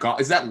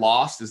that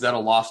lost? Is that a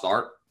lost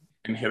art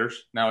in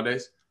hitters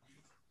nowadays?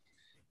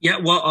 Yeah.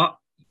 Well,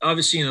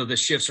 obviously, you know, the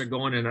shifts are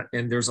going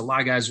and there's a lot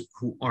of guys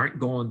who aren't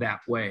going that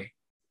way.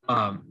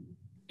 And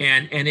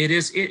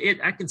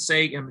I can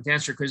say, to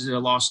answer, because it's a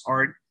lost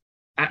art.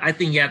 I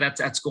think, yeah,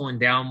 that's going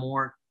down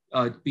more,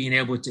 being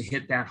able to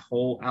hit that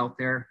hole out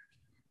there.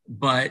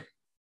 But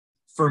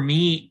for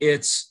me,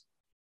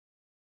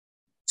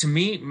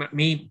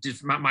 me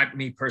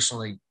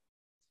personally,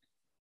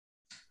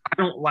 I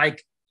don't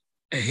like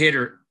a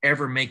hitter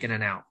ever making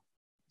an out.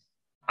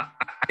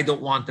 I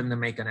don't want them to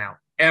make an out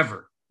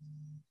ever.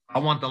 I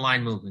want the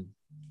line moving.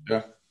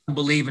 Yeah. I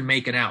believe in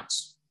making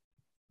outs,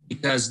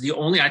 because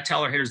I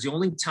tell our hitters, the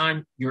only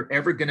time you're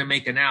ever going to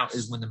make an out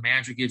is when the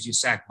manager gives you a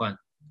sack bunt.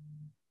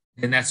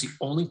 And that's the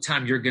only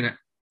time you're going to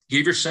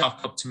give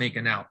yourself up to make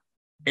an out.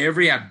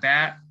 Every at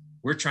bat,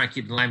 we're trying to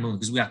keep the line moving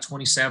because we got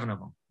 27 of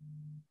them.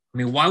 I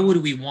mean, why would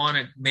we want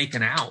to make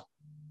an out?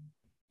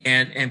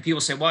 And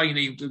people say, well, you know,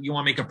 you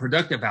want to make a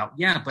productive out.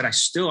 Yeah, but I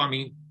still want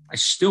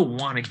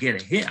to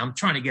get a hit. I'm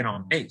trying to get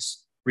on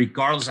base,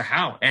 regardless of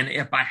how. And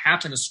if I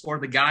happen to score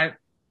the guy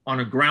on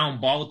a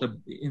ground ball with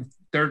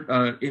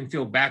the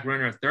infield back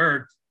runner at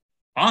third,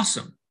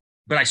 awesome.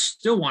 But I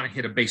still want to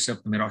hit a base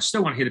up the middle. I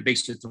still want to hit a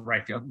base hit to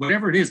right field.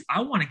 Whatever it is,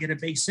 I want to get a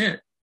base hit.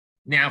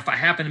 Now, if I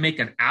happen to make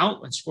an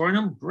out and scoring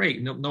them,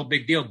 great, no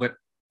big deal. But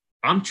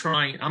I'm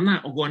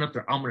not going up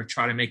there. I'm going to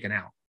try to make an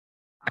out.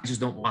 I just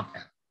don't want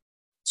that.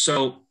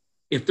 So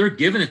if they're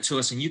giving it to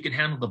us and you can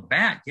handle the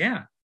bat,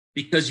 yeah,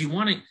 because you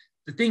want to.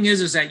 The thing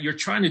is that you're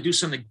trying to do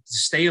something to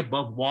stay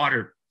above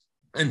water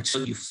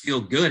until you feel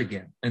good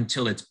again,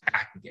 until it's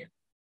back again.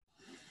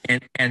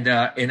 And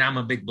I'm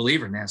a big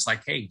believer in that. It's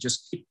like, hey,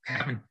 just keep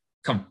having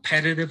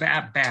competitive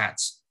at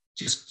bats.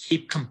 Just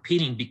keep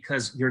competing,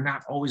 because you're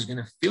not always going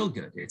to feel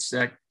good. It's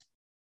that,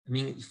 I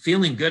mean,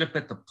 feeling good up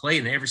at the plate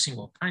and every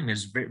single time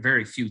is very,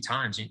 very few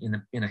times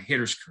in a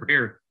hitter's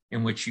career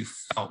in which you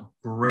felt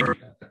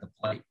great up at the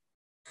plate.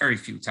 Very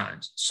few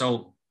times.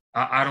 So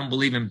I don't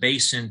believe in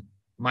basing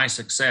my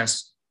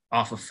success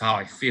off of how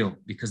I feel,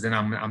 because then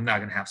I'm not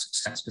going to have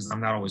success, because I'm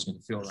not always going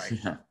to feel right.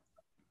 Yeah.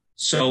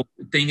 So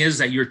the thing is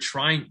that you're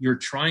trying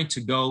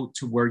to go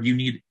to where you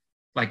need,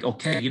 like,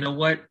 okay, you know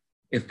what?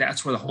 If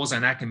that's where the holes are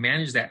and I can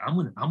manage that, I'm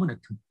going to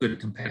put a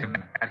competitive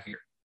at here,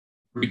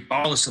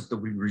 regardless of the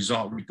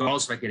result,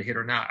 regardless if I get a hit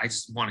or not. I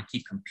just want to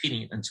keep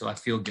competing until I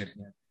feel good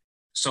again.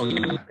 So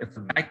if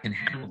the guy can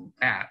handle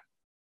that,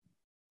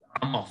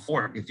 I'm all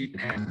for it. If you can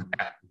handle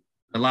that,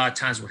 a lot of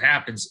times what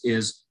happens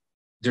is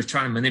they're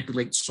trying to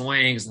manipulate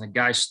swings, and the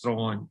guy's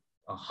throwing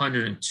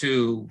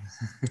 102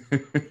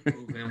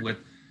 with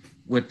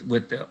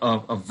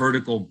a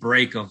vertical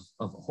break of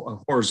a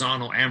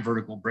horizontal and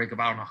vertical break of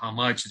I don't know how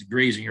much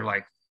degrees, and you're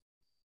like,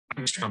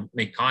 I'm just trying to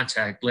make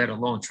contact, let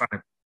alone trying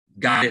to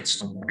guide it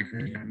somewhere.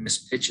 You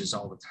miss pitches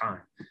all the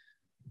time.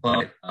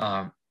 But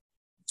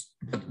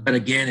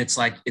again, it's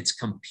like it's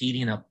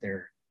competing up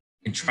there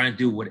and trying to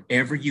do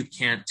whatever you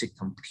can to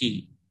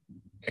compete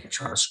and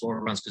try to score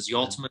runs, because the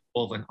ultimate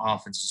goal of an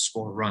offense is to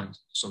score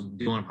runs. So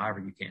do them however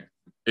you can.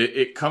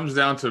 It comes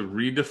down to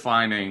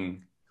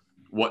redefining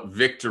what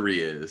victory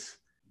is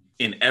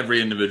in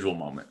every individual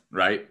moment,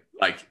 right?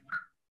 Like,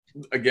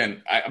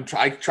 again, I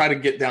try to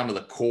get down to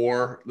the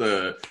core.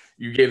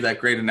 You gave that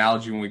great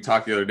analogy when we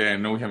talked the other day. I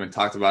know we haven't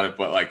talked about it,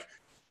 but like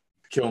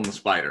killing the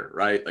spider,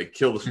 right? Like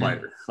kill the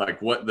spider.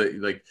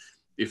 Mm-hmm. Like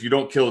if you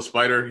don't kill the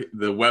spider,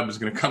 the web is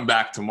going to come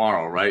back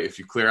tomorrow, right? If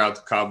you clear out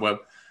the cobweb.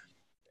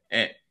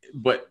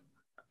 But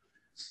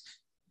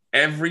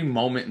every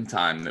moment in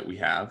time that we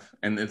have,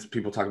 and it's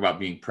people talk about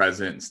being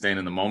present and staying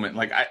in the moment.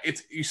 Like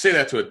you say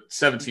that to a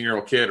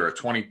 17-year-old kid or a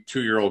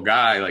 22-year-old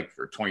guy,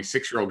 or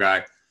 26-year-old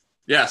guy.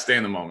 Yeah, stay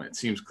in the moment. It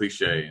seems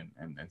cliche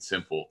and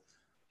simple.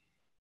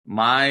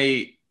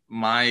 The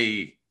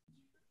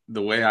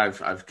way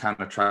I've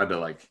kind of tried to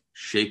like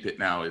shape it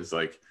now is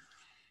like,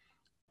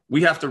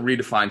 we have to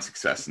redefine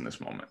success in this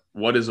moment.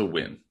 What is a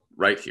win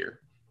right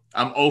here?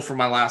 I'm 0 for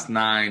my last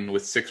 9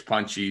 with 6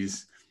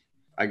 punchies.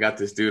 I got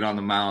this dude on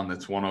the mound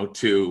that's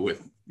 102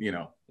 with,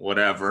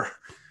 whatever.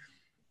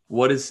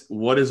 What is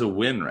a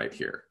win right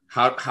here?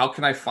 How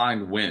can I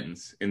find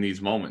wins in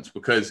these moments?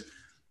 Because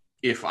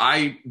if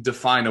I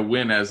define a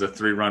win as a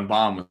 3-run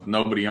bomb with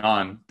nobody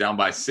on, down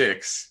by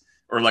 6,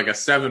 or like a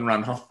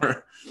 7-run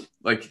homer,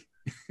 like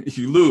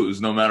you lose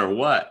no matter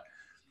what.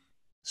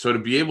 So to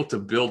be able to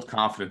build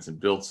confidence and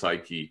build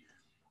psyche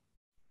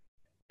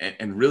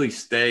and really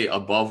stay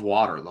above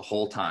water the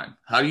whole time.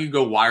 How do you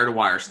go wire to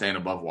wire staying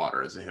above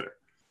water as a hitter?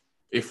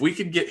 If we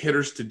could get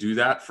hitters to do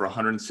that for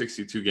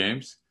 162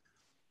 games,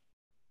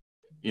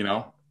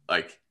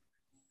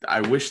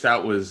 I wish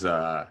that was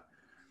a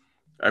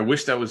I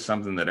wish that was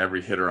something that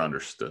every hitter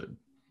understood.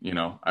 You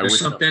know, There's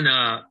something.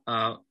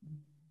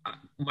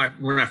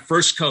 When I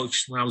first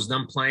coached, when I was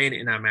done playing,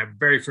 and my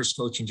very first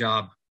coaching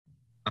job,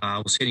 I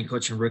was hitting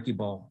coach in rookie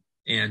ball,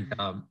 and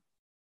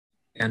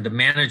the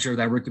manager of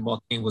that rookie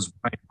ball team was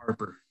Brian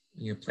Harper.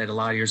 He played a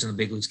lot of years in the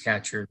big leagues,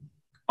 catcher,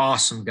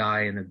 awesome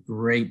guy and a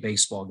great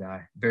baseball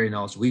guy, very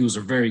knowledgeable. He was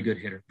a very good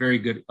hitter, very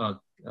good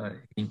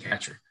hitting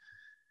catcher.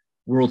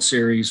 World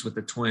Series with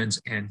the Twins,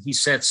 and he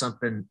said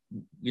something.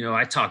 You know,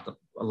 I talked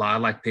a lot. I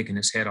like picking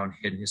his head on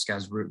hitting. This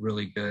guy's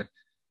really good,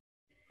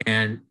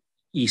 and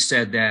he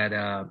said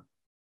that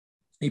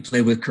he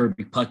played with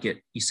Kirby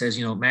Puckett. He says,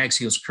 you know, Mags,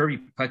 Kirby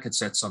Puckett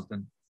said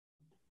something.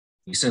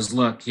 He says,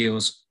 look, he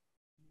was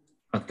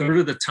a third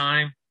of the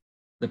time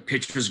the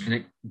pitcher's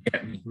going to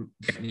get me.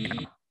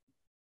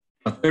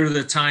 A third of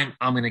the time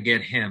I'm going to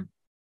get him.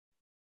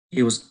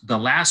 He was the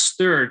last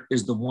third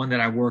is the one that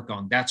I work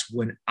on. That's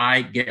when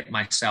I get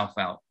myself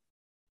out.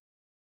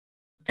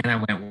 And I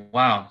went,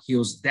 wow.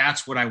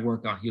 That's what I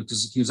work on. He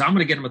was, I'm going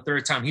to get him a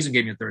third time. He's going to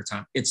get me a third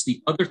time. It's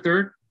the other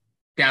third.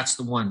 That's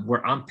the one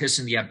where I'm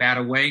pissing the at-bat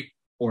away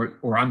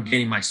or I'm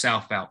getting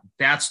myself out.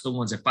 That's the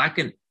ones. If I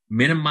can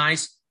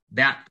minimize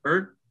that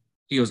third,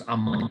 he goes,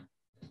 I'm on.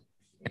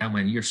 And I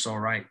went, you're so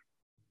right.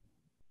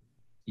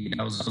 Yeah,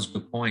 that was a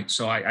good point.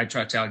 So I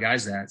try to tell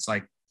guys that. It's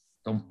like,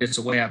 don't piss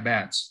away at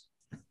bats.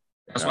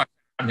 That's why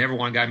I never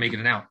want a guy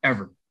making it out,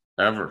 ever.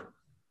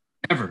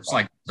 It's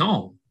like,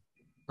 no.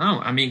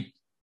 I mean,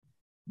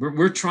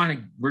 we're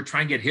trying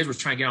to get his, we're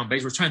trying to get on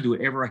base. We're trying to do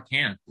whatever I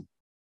can,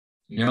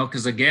 you know,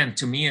 because again,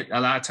 to me, a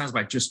lot of times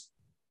I just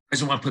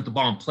want to put the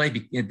ball in play.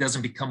 It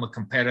doesn't become a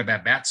competitive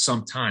at bat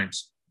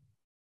sometimes.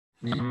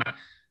 You know,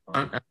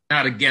 I'm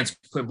not against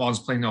putting balls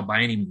in play, no,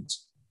 by any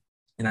means.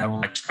 And I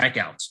don't like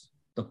strikeouts.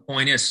 The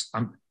point is,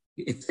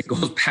 it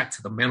goes back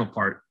to the mental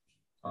part.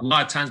 A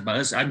lot of times by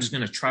us, I'm just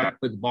going to try to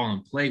put the ball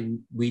in play.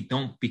 We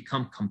don't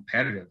become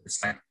competitive.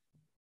 It's like,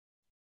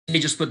 hey,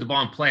 just put the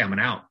ball in play. I'm an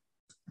out.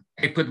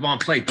 Hey, put the ball in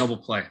play, double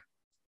play.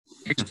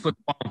 Hey, just put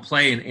the ball in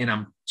play, and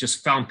I'm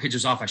just fouling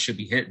pitches off I should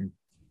be hitting.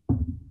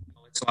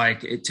 It's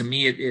like, to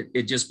me,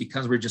 it just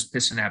becomes we're just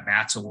pissing at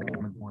bats away.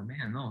 I'm going,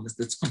 man, no,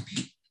 let's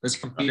compete. Let's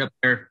compete up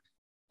there.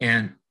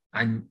 And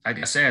like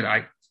I said,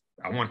 I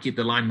want to keep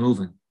the line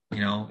moving, you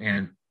know.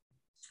 And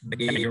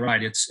yeah, you're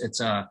right.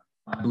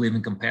 I believe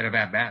in competitive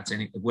at bats,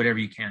 and whatever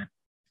you can. I'm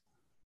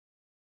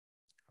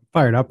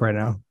fired up right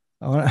now.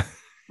 I'm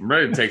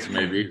ready to take some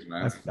ABs,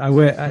 man.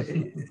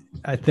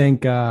 I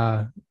think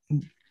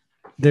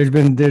there's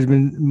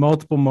been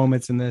multiple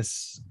moments in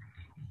this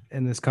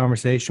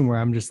conversation where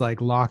I'm just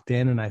like locked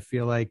in, and I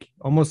feel like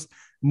almost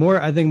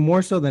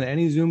more so than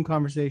any Zoom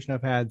conversation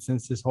I've had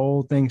since this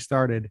whole thing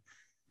started.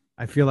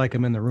 I feel like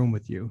I'm in the room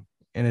with you,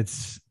 and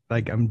it's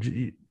like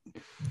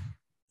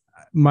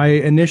my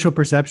initial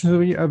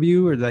perception of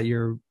you are that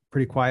you're a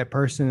pretty quiet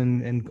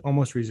person and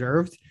almost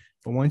reserved.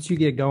 But once you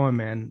get going,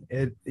 man,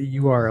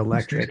 you are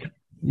electric.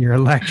 You're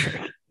electric.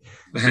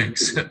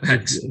 Thanks.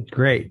 It's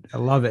great. I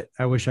love it.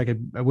 I wish I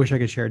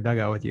could share a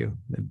dugout with you.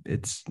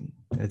 It's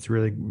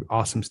really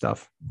awesome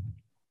stuff.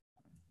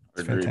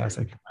 It's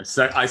fantastic.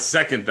 I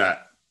second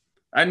that.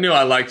 I knew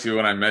I liked you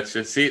when I met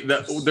you. See,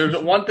 there's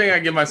one thing I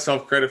give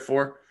myself credit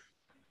for.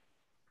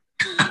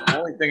 The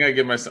only thing I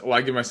give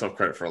myself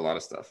credit for a lot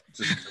of stuff.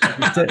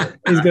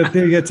 He's going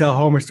to tell a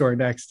Homer story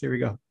next. Here we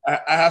go. I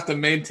have to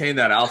maintain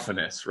that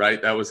alphaness,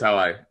 right? That was how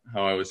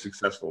I was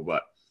successful.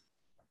 But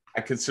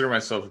I consider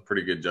myself a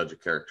pretty good judge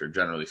of character,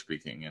 generally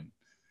speaking.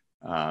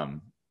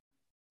 And,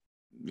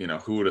 you know,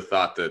 who would have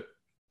thought that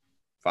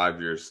 5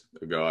 years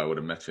ago I would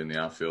have met you in the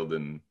outfield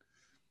in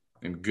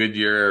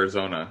Goodyear,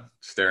 Arizona,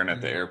 staring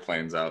at the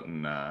airplanes out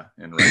in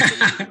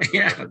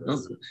yeah,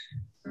 those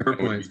are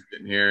points.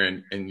 Sitting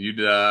here, and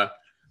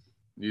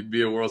you'd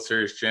be a World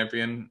Series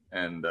champion,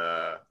 and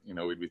you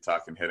know, we'd be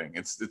talking hitting.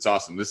 It's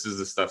awesome. This is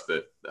the stuff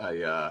that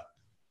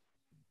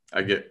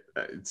I get.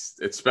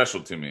 It's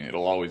special to me.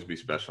 It'll always be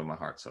special in my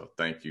heart. So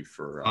thank you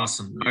for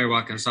awesome. You're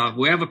welcome. So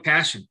we have a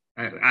passion.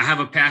 I have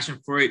a passion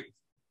for it.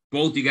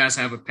 Both you guys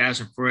have a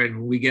passion for it, and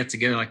when we get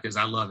together like this,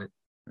 I love it.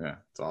 Yeah,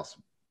 it's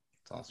awesome.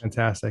 It's awesome.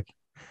 Fantastic.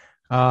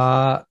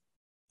 I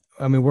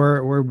mean,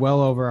 we're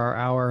well over our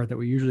hour that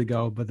we usually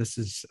go, but this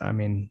is, I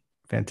mean,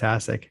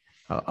 fantastic.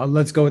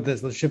 Let's go with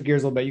this. Let's shift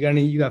gears a little bit.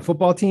 You got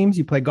football teams.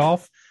 You play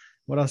golf.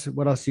 What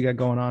else you got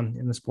going on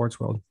in the sports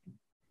world?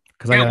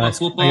 Because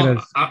football.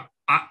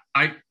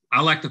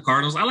 I like the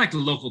Cardinals. I like the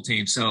local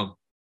team. So,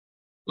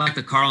 like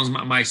the Cardinals.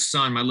 My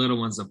son, my little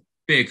one's a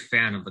big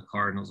fan of the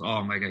Cardinals.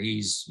 Oh my God,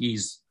 he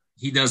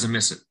doesn't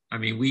miss it. I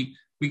mean, we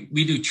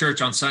do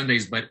church on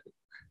Sundays, but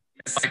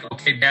it's like,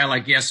 okay, Dad,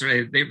 like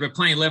yesterday, they were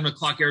playing 11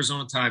 o'clock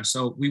Arizona time.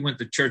 So we went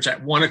to church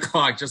at 1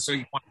 o'clock just so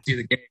you want to see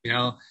the game, you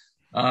know.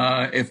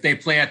 If they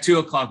play at 2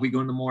 o'clock, we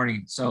go in the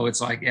morning. So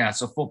it's like, yeah,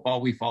 so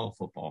football, we follow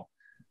football.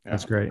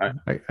 That's great. I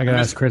got to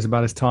ask Chris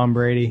about his Tom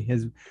Brady.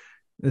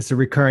 It's a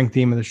recurring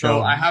theme of the show.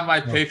 So I have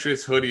my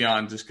Patriots hoodie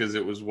on just because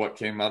it was what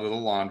came out of the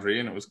laundry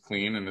and it was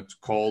clean and it's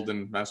cold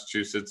in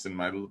Massachusetts and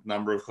my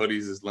number of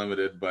hoodies is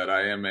limited. But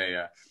I am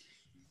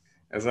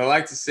as I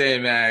like to say,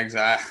 Mags,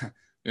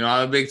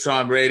 I'm a big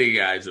Tom Brady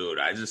guy, dude.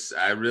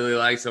 I really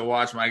like to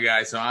watch my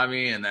guy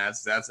Tommy, and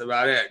that's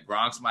about it.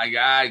 Gronk's my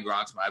guy.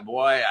 Gronk's my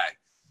boy.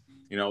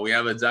 We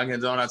have a Dunkin'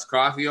 Donuts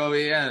coffee over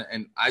here,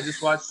 and I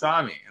just watch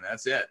Tommy, and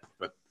that's it.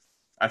 But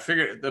I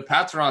figured the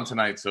Pats are on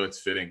tonight, so it's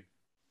fitting.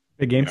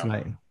 Big game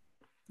tonight.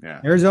 Yeah.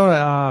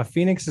 Arizona,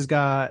 Phoenix has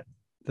got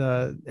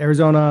the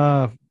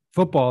Arizona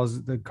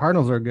footballs. The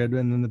Cardinals are good,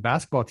 and then the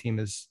basketball team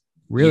is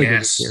really good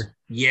this year.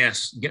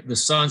 Yes, the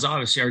Suns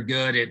obviously are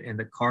good, and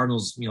the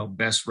Cardinals,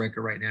 best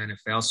record right now in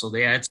NFL. So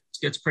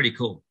it's pretty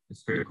cool.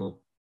 It's pretty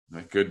cool.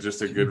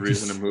 Just a good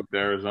reason to move to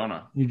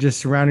Arizona. You just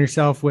surround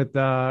yourself with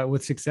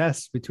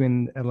success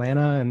between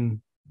Atlanta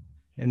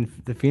and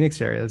the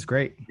Phoenix area. That's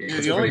great.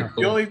 Yeah,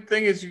 the only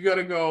thing is you got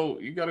to go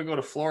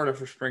to Florida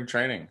for spring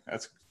training.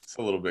 It's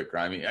a little bit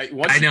grimy.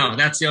 I know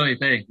that's the only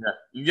thing. Yeah,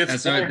 you get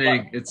that's the only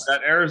thing. It's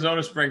that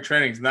Arizona spring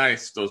training is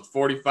nice. Those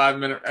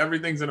 45-minute,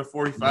 everything's in a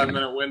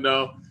 45-minute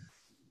window.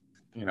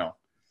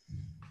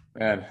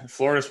 Man,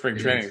 Florida spring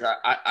trainings.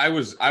 I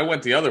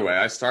went the other way.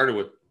 I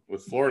started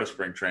with Florida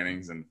spring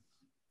trainings, and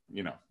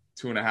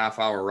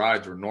 2.5-hour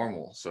rides were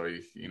normal. So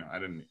I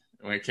didn't.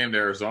 When it came to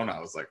Arizona, I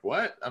was like,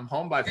 "What? I'm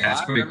home by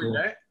 5 every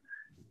day?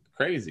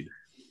 Crazy."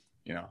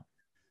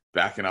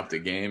 Backing up the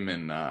game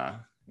and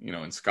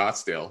in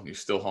Scottsdale, you're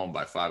still home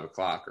by 5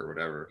 o'clock or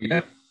whatever.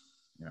 Yeah.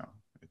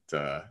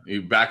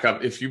 You back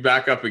up if you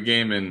back up a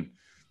game in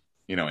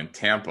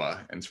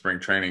Tampa and spring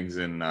trainings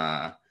in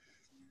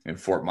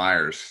Fort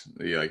Myers,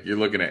 you're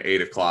looking at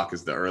 8 o'clock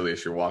is the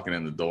earliest you're walking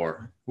in the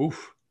door.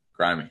 Oof,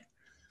 grimy.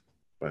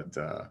 But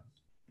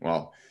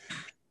well,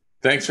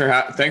 thanks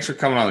for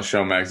coming on the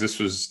show, Mags. This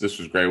was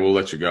great. We'll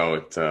let you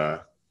go.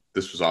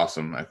 This was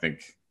awesome. I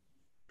think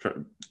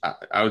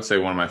I would say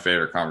one of my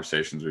favorite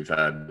conversations we've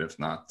had. If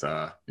not,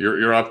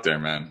 you're up there,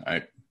 man.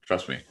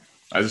 Trust me.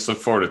 I just look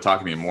forward to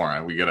talking to you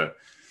more. We gotta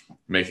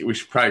make it. We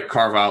should probably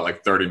carve out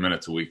like 30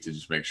 minutes a week to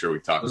just make sure we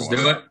talk. Let's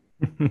do it.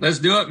 Let's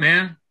do it,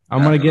 man.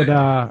 I'm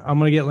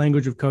gonna get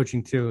Language of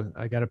Coaching too.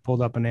 I got it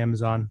pulled up on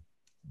Amazon.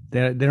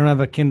 They don't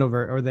have a Kindle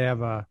or they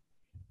have a.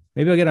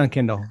 Maybe I'll get it on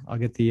Kindle. I'll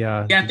get the.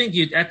 Yeah, I think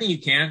you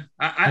can.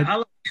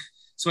 I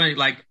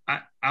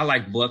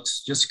like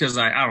books just because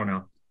I don't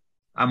know.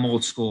 I'm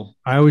old school.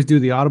 I always do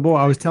the Audible.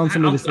 I was telling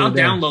somebody this. I'll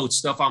download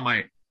stuff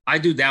on I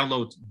do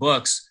download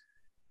books.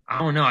 I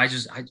don't know. I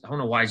don't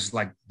know why I just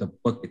like the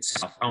book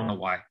itself. I don't know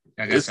why.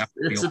 I guess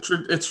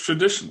it's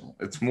traditional.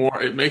 It's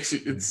more. It makes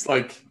it. It's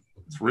like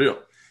it's real.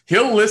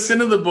 He'll listen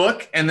to the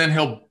book and then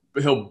he'll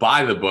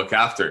buy the book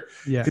after.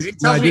 Yeah, because he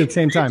tells me at the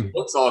same time.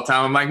 Books all the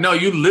time. I'm like, no,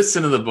 you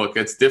listen to the book.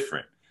 It's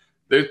different.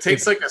 It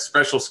takes like a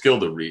special skill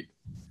to read.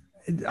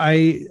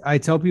 I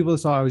tell people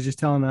this all. I was just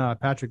telling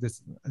Patrick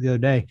this the other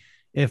day.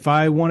 If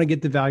I want to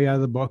get the value out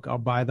of the book, I'll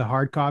buy the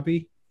hard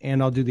copy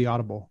and I'll do the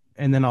Audible,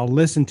 and then I'll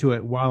listen to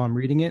it while I'm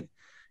reading it,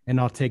 and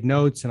I'll take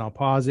notes and I'll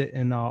pause it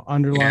and I'll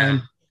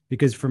underline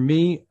because for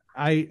me,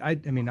 I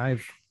have a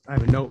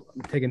note.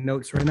 I'm taking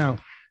notes right now.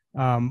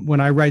 When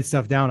I write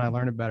stuff down, I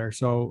learn it better.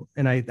 So,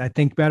 and I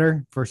think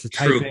better versus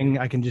typing.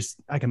 I can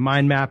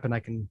mind map and I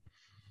can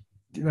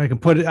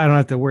put it. I don't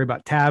have to worry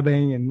about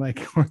tabbing and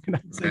like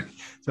organizing.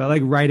 So I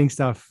like writing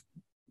stuff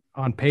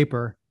on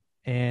paper.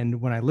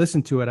 And when I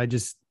listen to it, I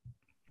just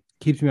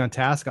keeps me on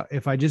task.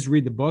 If I just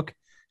read the book,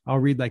 I'll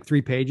read like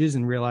 3 pages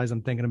and realize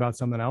I'm thinking about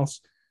something else.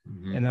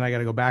 Mm-hmm. And then I got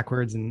to go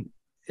backwards, and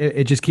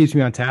it just keeps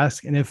me on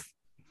task. And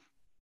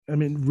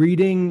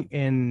reading,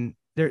 and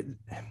there's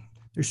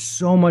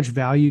so much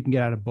value you can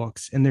get out of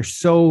books, and they're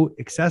so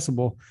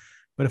accessible.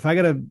 But if I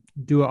got to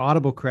do an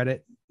Audible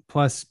credit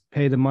plus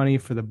pay the money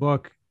for the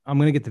book, I'm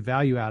going to get the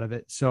value out of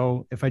it.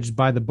 So if I just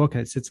buy the book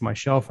and it sits on my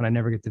shelf and I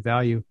never get the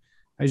value,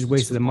 I just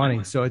wasted the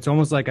money. So it's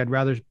almost like I'd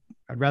rather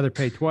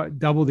pay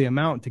double the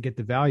amount to get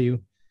the value.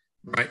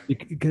 Right.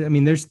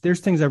 Because there's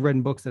things I've read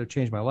in books that have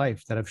changed my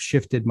life, that have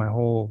shifted my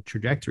whole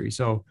trajectory.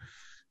 So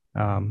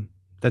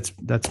that's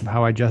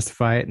how I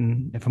justify it.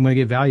 And if I'm going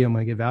to get value, I'm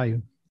going to get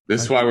value.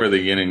 This is why we're the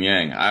yin and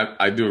yang.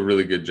 I do a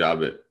really good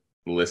job at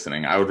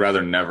listening. I would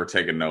rather never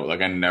take a note.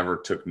 Like I never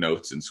took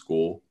notes in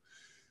school.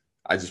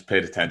 I just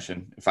paid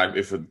attention.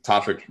 If a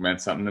topic meant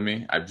something to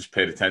me, I just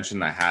paid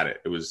attention. I had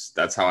it.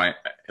 That's how I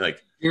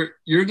like.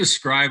 You're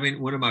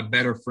describing one of my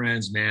better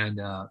friends, man.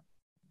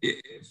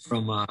 We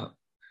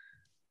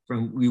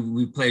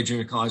played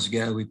junior college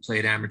together. We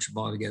played amateur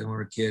ball together when we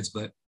were kids.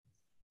 But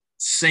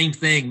same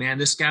thing, man.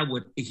 This guy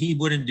he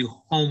wouldn't do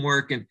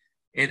homework, and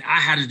I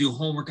had to do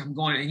homework. I'm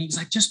going, and he's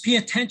like, just pay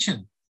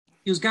attention.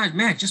 He was, guys,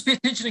 man, just pay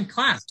attention in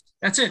class.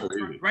 That's it.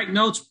 Write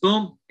notes,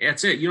 boom.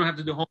 That's it. You don't have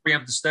to do homework. You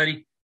have to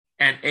study.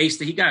 And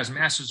he got his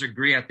master's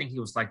degree. I think he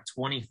was like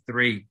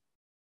 23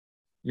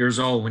 years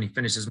old when he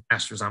finished his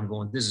master's. I'm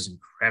going, this is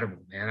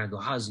incredible, man. I go,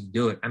 how does he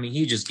do it?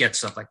 He just gets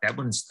stuff like that.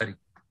 Wouldn't study.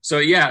 So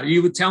yeah,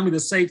 you would tell me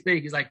the same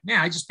thing. He's like, man,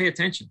 I just pay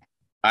attention.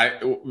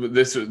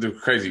 This is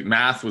crazy.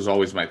 Math was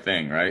always my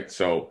thing, right?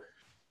 So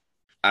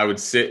I would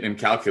sit in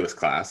calculus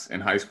class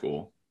in high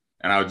school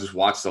and I would just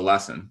watch the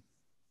lesson.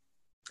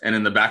 And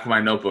in the back of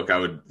my notebook, I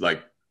would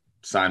like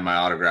sign my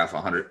autograph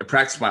 100.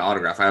 Practice my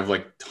autograph. I have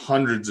like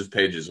hundreds of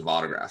pages of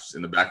autographs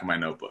in the back of my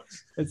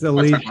notebooks. It's the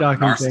least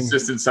shocking thing.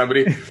 Narcissist in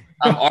somebody.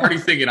 I'm already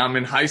thinking I'm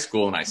in high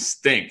school and I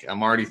stink.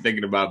 I'm already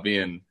thinking about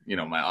being,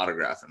 my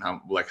autograph and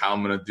how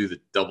I'm going to do the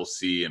double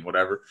C and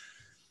whatever.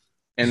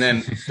 And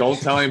then don't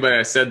tell anybody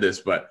I said this,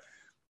 but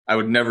I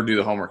would never do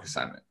the homework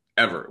assignment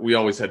ever. We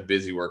always had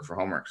busy work for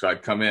homework. So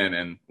I'd come in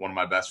and one of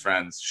my best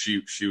friends,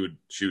 she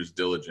was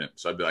diligent.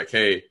 So I'd be like,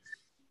 hey,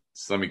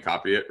 just let me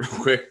copy it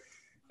real quick.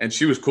 And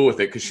she was cool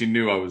with it because she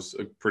knew I was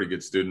a pretty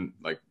good student.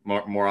 Like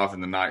more often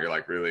than not, you're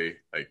like, really,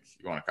 like,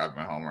 you want to copy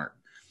my homework?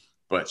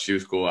 But she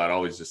was cool. I'd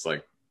always just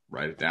like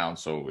write it down.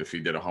 So if he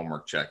did a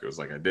homework check, it was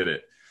like I did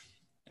it.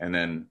 And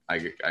then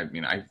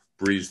I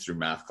breezed through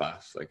math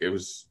class. Like it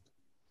was,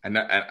 and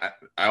I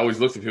always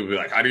looked at people and be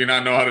like, how do you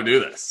not know how to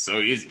do this? So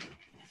easy.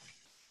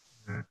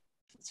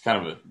 It's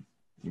kind of a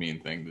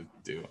mean thing to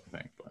do, I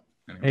think. But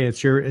anyway. Hey,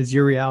 it's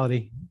your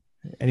reality.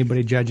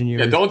 Anybody judging you?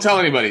 Yeah, don't tell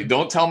anybody.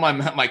 Don't tell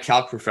my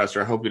calc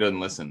professor. I hope he doesn't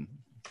listen.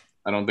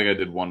 I don't think I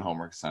did one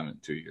homework assignment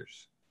in 2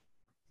 years.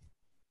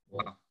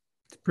 Wow.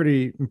 It's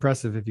pretty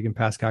impressive if you can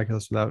pass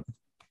calculus without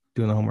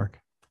doing the homework.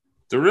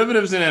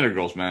 Derivatives and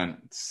integrals, man.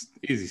 It's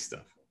easy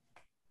stuff.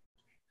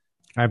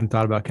 I haven't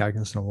thought about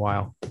calculus in a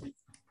while.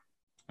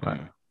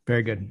 Anyway.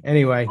 Very good.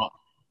 Anyway,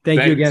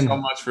 thank you again so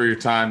much for your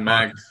time,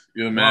 Mag.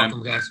 You're the man.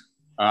 Welcome,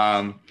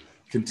 guys.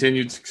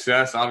 Continued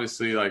success.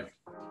 Obviously,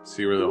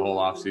 see where the whole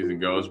off season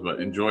goes, but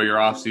enjoy your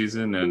off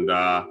season, and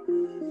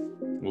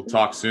we'll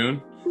talk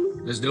soon.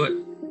 Let's do it.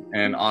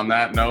 And on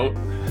that note,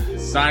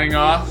 signing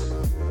off.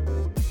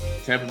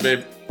 Tampa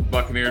Bay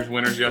Buccaneers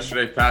winners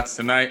yesterday, Pats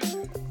tonight.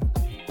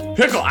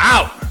 Pickle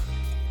out.